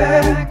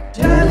 baby.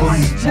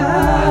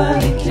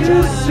 Johnny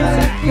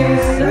Cusack,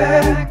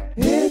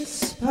 baby.